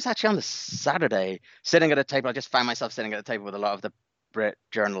 I think it was actually on the Saturday, sitting at a table. I just found myself sitting at a table with a lot of the Brit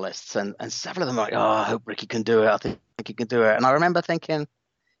journalists, and several of them were like, I hope Ricky can do it. I think he can do it. And I remember thinking,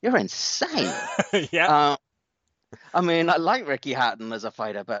 you're insane. Yeah. I mean, I like Ricky Hatton as a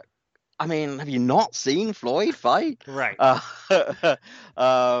fighter, but I mean, have you not seen Floyd fight? Right.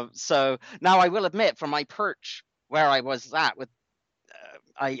 So now I will admit, from my perch where I was at, with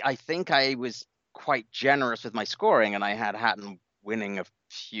I think I was quite generous with my scoring, and I had Hatton winning a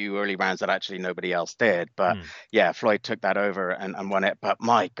few early rounds that actually nobody else did. But yeah, Floyd took that over and won it. But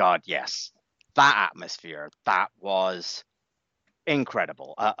my God, yes, that atmosphere, that was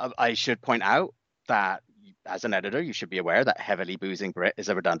incredible. I should point out that, as an editor, you should be aware that heavily boozing Brit is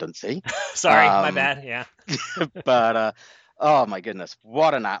a redundancy. Sorry, my bad. Yeah. But oh my goodness,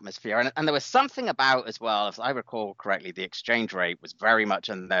 what an atmosphere! And there was something about, as well, if I recall correctly, the exchange rate was very much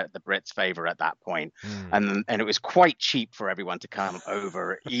in the Brits' favor at that point, and it was quite cheap for everyone to come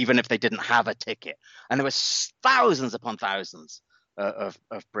over, even if they didn't have a ticket. And there was thousands upon thousands of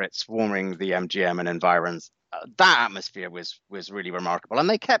Brits swarming the MGM and environs. That atmosphere was really remarkable, and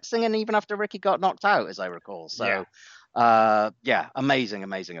they kept singing even after Ricky got knocked out, as I recall. So, amazing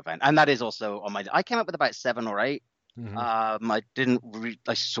event, and that is also on my. I came up with about 7 or 8. I didn't.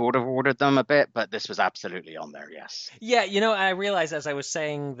 I sort of ordered them a bit, but this was absolutely on there. Yes. Yeah, I realized as I was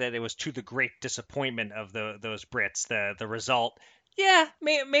saying that it was to the great disappointment of those Brits, the result. Yeah,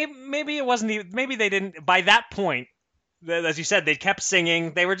 maybe it wasn't. Maybe they didn't by that point. As you said, they kept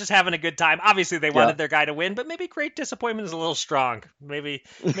singing. They were just having a good time. Obviously, they wanted their guy to win, but maybe great disappointment is a little strong. Maybe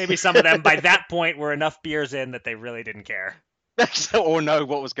some of them by that point were enough beers in that they really didn't care. Or know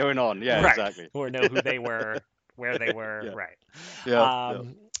what was going on. Yeah, right. Exactly. Or know who they were, where they were. Yeah. Right. Yeah.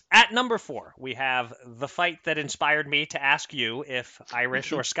 At number 4, we have the fight that inspired me to ask you if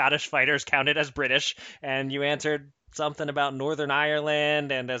Irish or Scottish fighters counted as British, and you answered something about Northern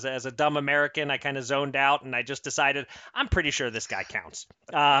Ireland, and as a dumb American, I kind of zoned out, and I just decided I'm pretty sure this guy counts.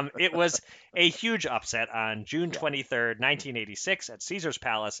 It was a huge upset on June 23rd, 1986 at Caesars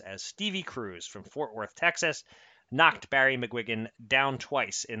Palace as Stevie Cruz from Fort Worth, Texas, knocked Barry McGuigan down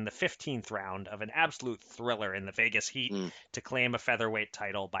twice in the 15th round of an absolute thriller in the Vegas heat to claim a featherweight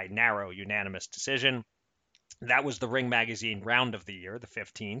title by narrow unanimous decision. That was the Ring Magazine Round of the Year, the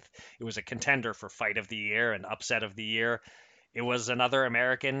 15th. It was a contender for Fight of the Year and Upset of the Year. It was another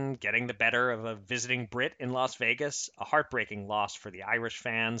American getting the better of a visiting Brit in Las Vegas, a heartbreaking loss for the Irish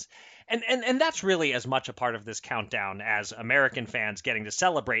fans. And that's really as much a part of this countdown as American fans getting to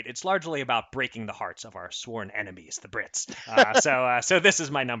celebrate. It's largely about breaking the hearts of our sworn enemies, the Brits. So this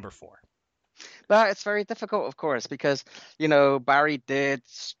is my number 4. But it's very difficult, of course, because, Barry did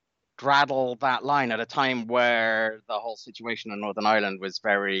straddle that line at a time where the whole situation in Northern Ireland was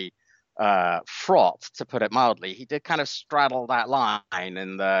very fraught, to put it mildly. He did kind of straddle that line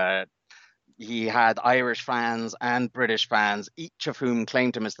in the he had Irish fans and British fans, each of whom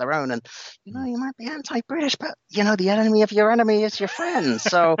claimed him as their own. And, you might be anti-British, but, the enemy of your enemy is your friend.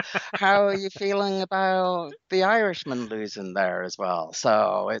 So how are you feeling about the Irishman losing there as well?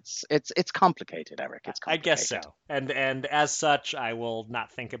 So it's complicated, Eric. It's I guess complicated. so. And as such, I will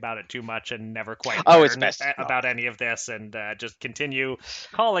not think about it too much and never quite It's learn best about any of this, and just continue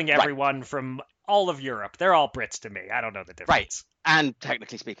calling everyone from all of Europe. They're all Brits to me. I don't know the difference. Right. And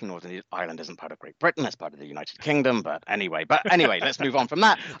technically speaking, Northern Ireland isn't part of Great Britain, it's part of the United Kingdom. But anyway, let's move on from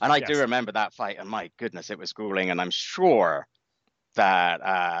that. And I do remember that fight, and my goodness, it was grueling. And I'm sure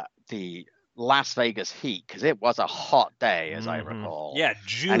that the Las Vegas heat, because it was a hot day, as I recall. Yeah,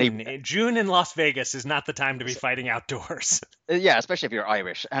 June in Las Vegas is not the time to be fighting outdoors. Yeah, especially if you're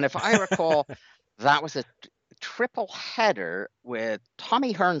Irish. And if I recall, that was a triple header with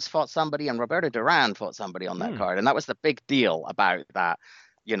Tommy Hearns fought somebody and Roberto Duran fought somebody on that card. And that was the big deal about that.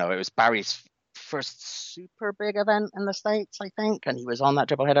 It was Barry's first super big event in the States, I think. And he was on that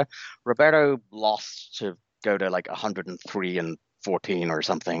triple header. Roberto lost to go to like 103-14 or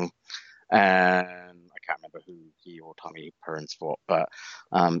something. And I can't remember who he or Tommy Hearns fought, but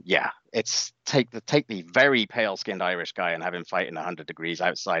it's take the very pale-skinned Irish guy and have him fight in 100 degrees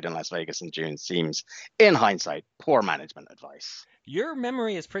outside in Las Vegas in June seems, in hindsight, poor management advice. Your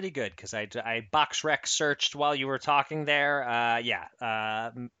memory is pretty good, because I box rec searched while you were talking there.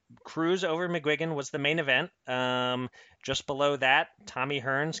 Cruz over McGuigan was the main event. Just below that, Tommy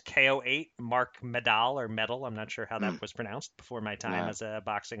Hearns, KO8, Mark Medal, I'm not sure how that was pronounced before my time as a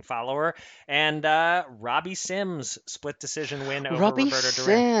boxing follower. And Robbie Sims, split decision win over Roberto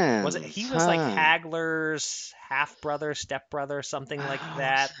Duran. He was like Hagler's half-brother, step-brother, something like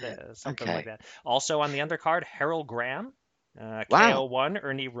that. Like that. Also on the undercard, Harold Graham. KO1,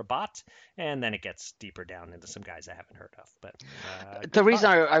 Ernie Rabat, and then it gets deeper down into some guys I haven't heard of. But the reason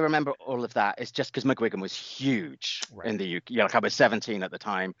I remember all of that is just because McGuigan was huge in the UK. Like I was 17 at the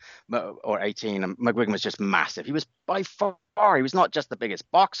time, or 18, and McGuigan was just massive. He was by far, he was not just the biggest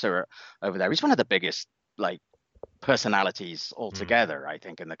boxer over there. He's one of the biggest personalities altogether, I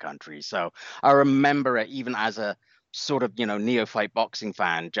think, in the country. So I remember it even as a sort of neophyte boxing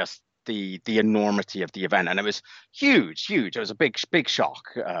fan, just the enormity of the event, and it was huge. It was a big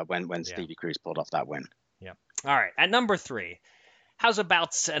shock when Stevie Cruz pulled off that win. Yeah. All right, at number 3, how's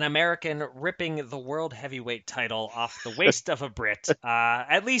about an American ripping the world heavyweight title off the waist of a Brit?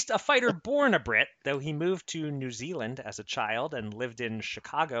 At least a fighter born a Brit, though he moved to New Zealand as a child and lived in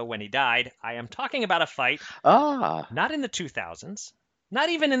Chicago when he died. I am talking about a fight not in the 2000s. Not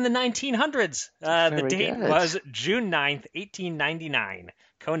even in the 1900s. The date was June 9th, 1899,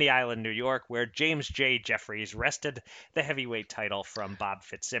 Coney Island, New York, where James J. Jeffries wrested the heavyweight title from Bob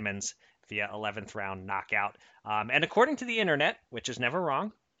Fitzsimmons via 11th round knockout. And according to the internet, which is never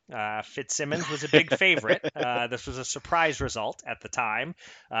wrong, Fitzsimmons was a big favorite. This was a surprise result at the time.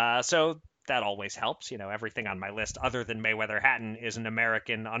 So that always helps. Everything on my list other than Mayweather-Hatton is an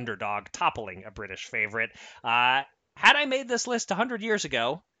American underdog toppling a British favorite. Had I made this list 100 years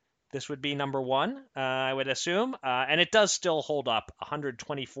ago, this would be number 1, I would assume. And it does still hold up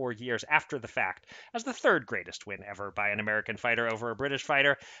 124 years after the fact as the 3rd greatest win ever by an American fighter over a British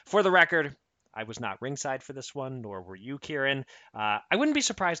fighter. For the record, I was not ringside for this one, nor were you, Kieran. I wouldn't be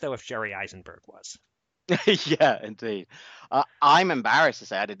surprised, though, if Jerry Eisenberg was. Yeah, indeed. I'm embarrassed to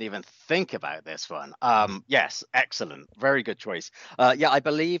say I didn't even think about this one. Yes, excellent. Very good choice. I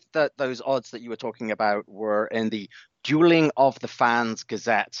believe that those odds that you were talking about were in the Dueling of the Fans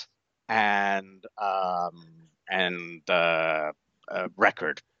Gazette and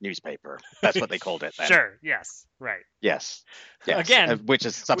Record newspaper. That's what they called it then. Sure, yes, right. Yes. Again, which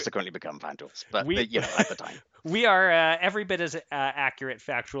has subsequently become Fan Tools, but at the time. We are every bit as accurate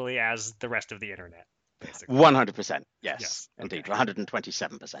factually as the rest of the internet. Basically. 100%. Yes, indeed.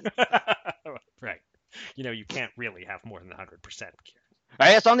 127%. Right. You can't really have more than 100%.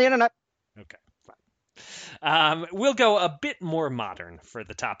 It's on the internet. Okay, fine. We'll go a bit more modern for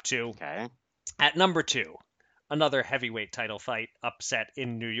the top 2. Okay. At number 2, another heavyweight title fight upset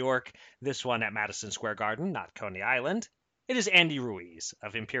in New York. This one at Madison Square Garden, not Coney Island. It is Andy Ruiz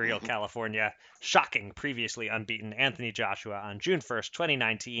of Imperial, California, shocking previously unbeaten Anthony Joshua on June 1st,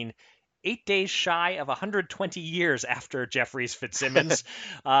 2019. 8 days shy of 120 years after Jeffries Fitzsimmons.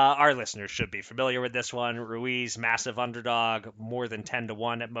 Our listeners should be familiar with this one. Ruiz, massive underdog, more than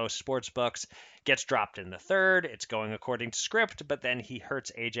 10-1 at most sports books, gets dropped in the 3rd. It's going according to script, but then he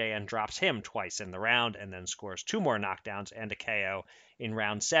hurts AJ and drops him twice in the round, and then scores 2 more knockdowns and a KO in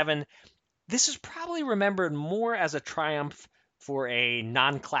round 7. This is probably remembered more as a triumph for a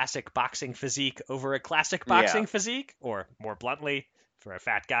non-classic boxing physique over a classic boxing physique, or more bluntly, for a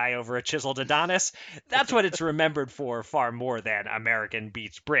fat guy over a chiseled Adonis. That's what it's remembered for far more than American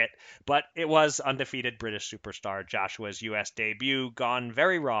beats Brit. But it was undefeated British superstar Joshua's U.S. debut gone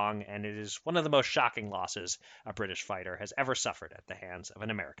very wrong, and it is one of the most shocking losses a British fighter has ever suffered at the hands of an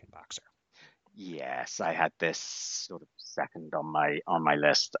American boxer. Yes, I had this sort of second on my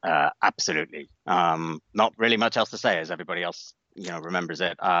list. Absolutely. Not really much else to say, as everybody else remembers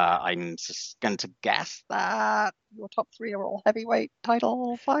it. I'm just going to guess that your top three are all heavyweight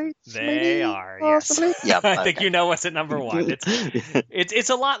title fights. They maybe, are, possibly? yes. Yep. I Okay. think you know what's at number one. It's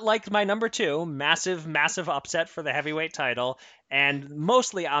a lot like my number two. Massive upset for the heavyweight title. And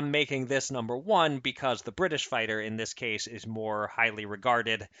mostly I'm making this number one because the British fighter in this case is more highly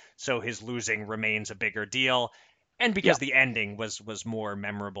regarded, so his losing remains a bigger deal. And because the ending was more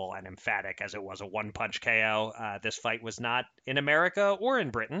memorable and emphatic, as it was a one-punch KO. This fight was not in America or in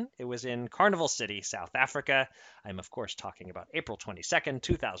Britain. It was in Carnival City, South Africa. I'm, of course, talking about April 22nd,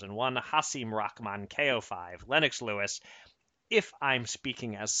 2001, Hasim Rahman KO5, Lennox Lewis. If I'm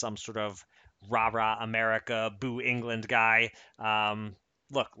speaking as some sort of rah-rah America, boo England guy,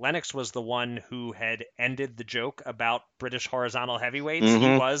 look, Lennox was the one who had ended the joke about British horizontal heavyweights. Mm-hmm.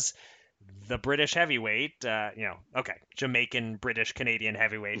 He was the British heavyweight, Jamaican, British, Canadian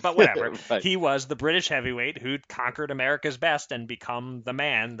heavyweight, but whatever. Right. He was the British heavyweight who'd conquered America's best and become the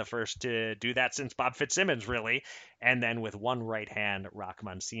man, the first to do that since Bob Fitzsimmons, really. And then with one right hand,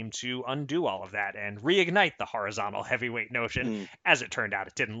 Rahman seemed to undo all of that and reignite the horizontal heavyweight notion. As it turned out,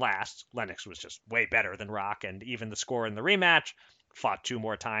 it didn't last. Lennox was just way better than Rock, and even the score in the rematch, fought 2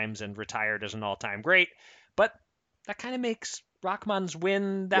 more times and retired as an all-time great. But that kind of makes Rahman's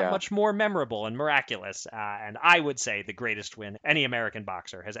win that much more memorable and miraculous, and I would say the greatest win any American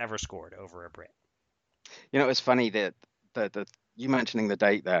boxer has ever scored over a Brit. It's funny that the you mentioning the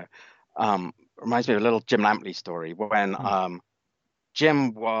date there reminds me of a little Jim Lampley story when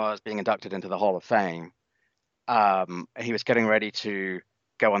Jim was being inducted into the Hall of Fame. He was getting ready to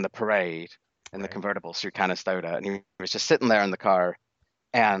go on the parade in the convertible through Canastota, and he was just sitting there in the car,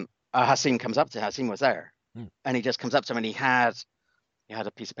 and Hasim comes up to him. Hasim was there. And he just comes up to him, and he had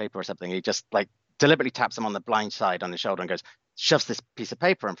a piece of paper or something. He just deliberately taps him on the blind side on the shoulder and shoves this piece of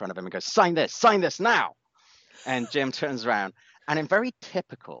paper in front of him and goes, sign this now. And Jim turns around and in very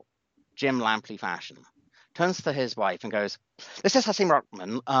typical Jim Lampley fashion, turns to his wife and goes, this is Hasim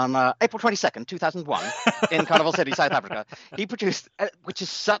Rahman on April 22nd, 2001 in Carnival City, South Africa. He produced, which is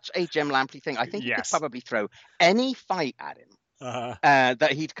such a Jim Lampley thing. I think you could probably throw any fight at him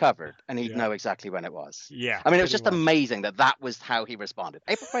that he'd covered, and he'd know exactly when it was. Yeah. I mean, it was just amazing that was how he responded.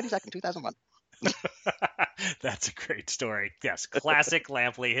 April 22nd, 2001. That's a great story. Yes, classic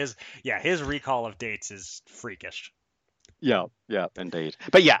Lampley. His recall of dates is freakish. Yeah, indeed.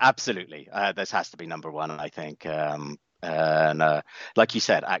 But yeah, absolutely. This has to be number one, I think. And like you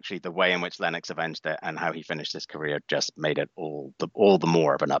said, actually, the way in which Lennox avenged it and how he finished his career just made it all the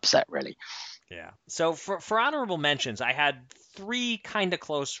more of an upset, really. Yeah. So for honorable mentions, I had 3 kind of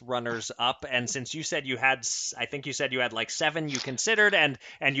close runners up, and since you said you had, I think you said you had like 7 you considered, and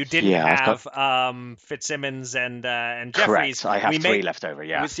you didn't have Fitzsimmons and Jeffries. Correct. I have 3 left over.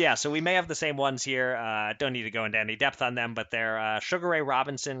 Yeah. So we may have the same ones here. Don't need to go into any depth on them, but they're Sugar Ray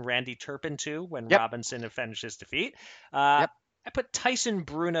Robinson, Randy Turpin 2 when Robinson had finished his defeat. I put Tyson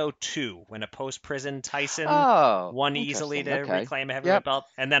Bruno 2 when a post-prison Tyson won easily to reclaim a heavyweight belt.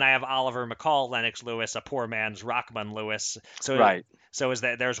 And then I have Oliver McCall, Lennox Lewis, a poor man's Rahman Lewis. So is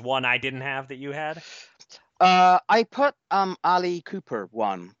that there's one I didn't have that you had? I put Ali Cooper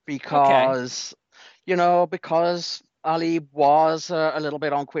 1 because, because Ali was a little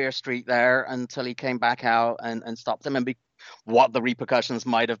bit on Queer Street there until he came back out and stopped him. And what the repercussions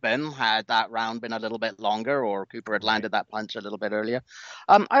might have been had that round been a little bit longer or Cooper had landed that punch a little bit earlier.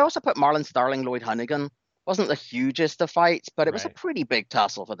 I also put Marlon Starling, Lloyd Honeyghan. Wasn't the hugest of fights, but it was a pretty big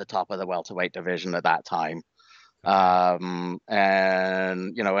tussle for the top of the welterweight division at that time. And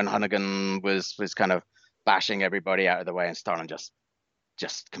Honeyghan was kind of bashing everybody out of the way, and Starling just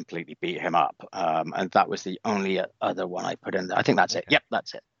completely beat him up. And that was the only other one I put in there. I think that's it. Yep,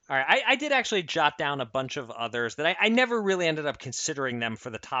 that's it. All right, I did actually jot down a bunch of others that I never really ended up considering them for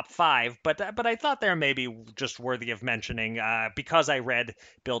the top 5, but I thought they're maybe just worthy of mentioning because I read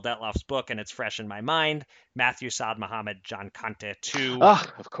Bill Detloff's book and it's fresh in my mind. Matthew Saad Muhammad, John Conte 2. Oh,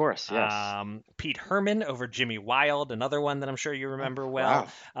 of course, yes. Pete Herman over Jimmy Wild, another one that I'm sure you remember well.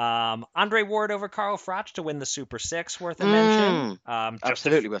 Wow. Andre Ward over Carl Froch to win the Super 6, worth a mention.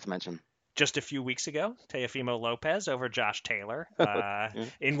 Absolutely worth a mention. just a few weeks ago, Teofimo Lopez over Josh Taylor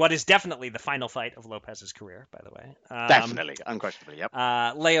in what is definitely the final fight of Lopez's career, by the way. Definitely, unquestionably, yep.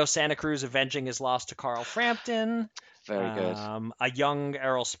 Leo Santa Cruz avenging his loss to Carl Frampton. Very good. A young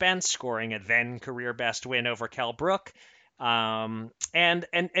Errol Spence scoring a then career best win over Kell Brook. And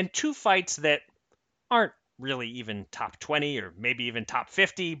two fights that aren't really even top 20 or maybe even top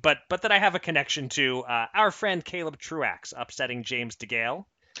 50, but that I have a connection to. Our friend Caleb Truax upsetting James DeGale.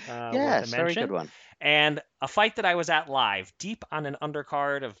 Yes, very good one. And a fight that I was at live, deep on an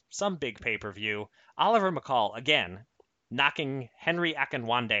undercard of some big pay-per-view. Oliver McCall, again, knocking Henry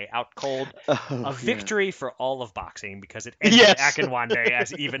Akinwande out cold. A victory for all of boxing because it ended Akinwande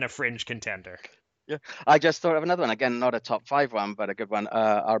as even a fringe contender. Yeah, I just thought of another one. Again, not a top 5 one, but a good one.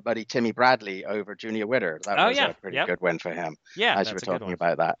 Our buddy Timmy Bradley over Junior Witter. That was a pretty good win for him. Yeah, as you were talking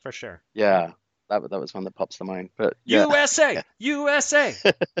about that. For sure. Yeah, that was one that pops to mind. But yeah. USA!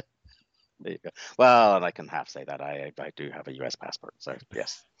 There you go. Well, and I can half say that I do have a US passport, so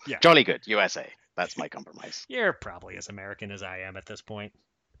yes. Yeah. Jolly good, USA. That's my compromise. You're probably as American as I am at this point.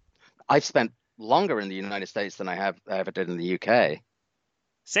 I've spent longer in the United States than I ever did in the UK.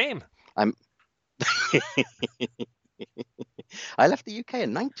 Same. I left the UK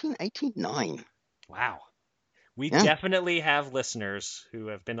in 1989. Wow. We definitely have listeners who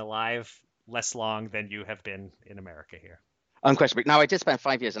have been alive less long than you have been in America here. Unquestionably. Now, I did spend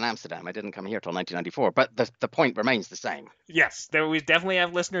 5 years in Amsterdam. I didn't come here till 1994, but the point remains the same. Yes, we definitely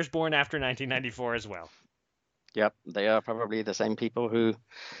have listeners born after 1994 as well. Yep, they are probably the same people who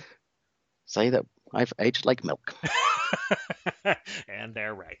say that I've aged like milk. And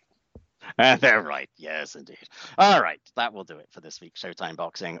they're right. They're right. Yes, indeed. All right. That will do it for this week's Showtime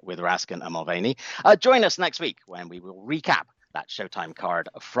Boxing with Raskin and Mulvaney. Join us next week when we will recap that Showtime card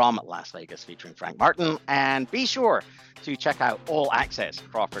from Las Vegas featuring Frank Martin. And be sure to check out All Access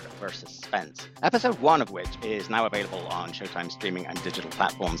Crawford versus Spence, episode 1 of which is now available on Showtime streaming and digital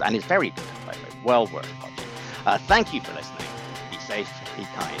platforms and is very good, by the way. Well worth watching. Thank you for listening. Be safe, be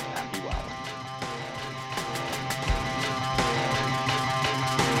kind, and be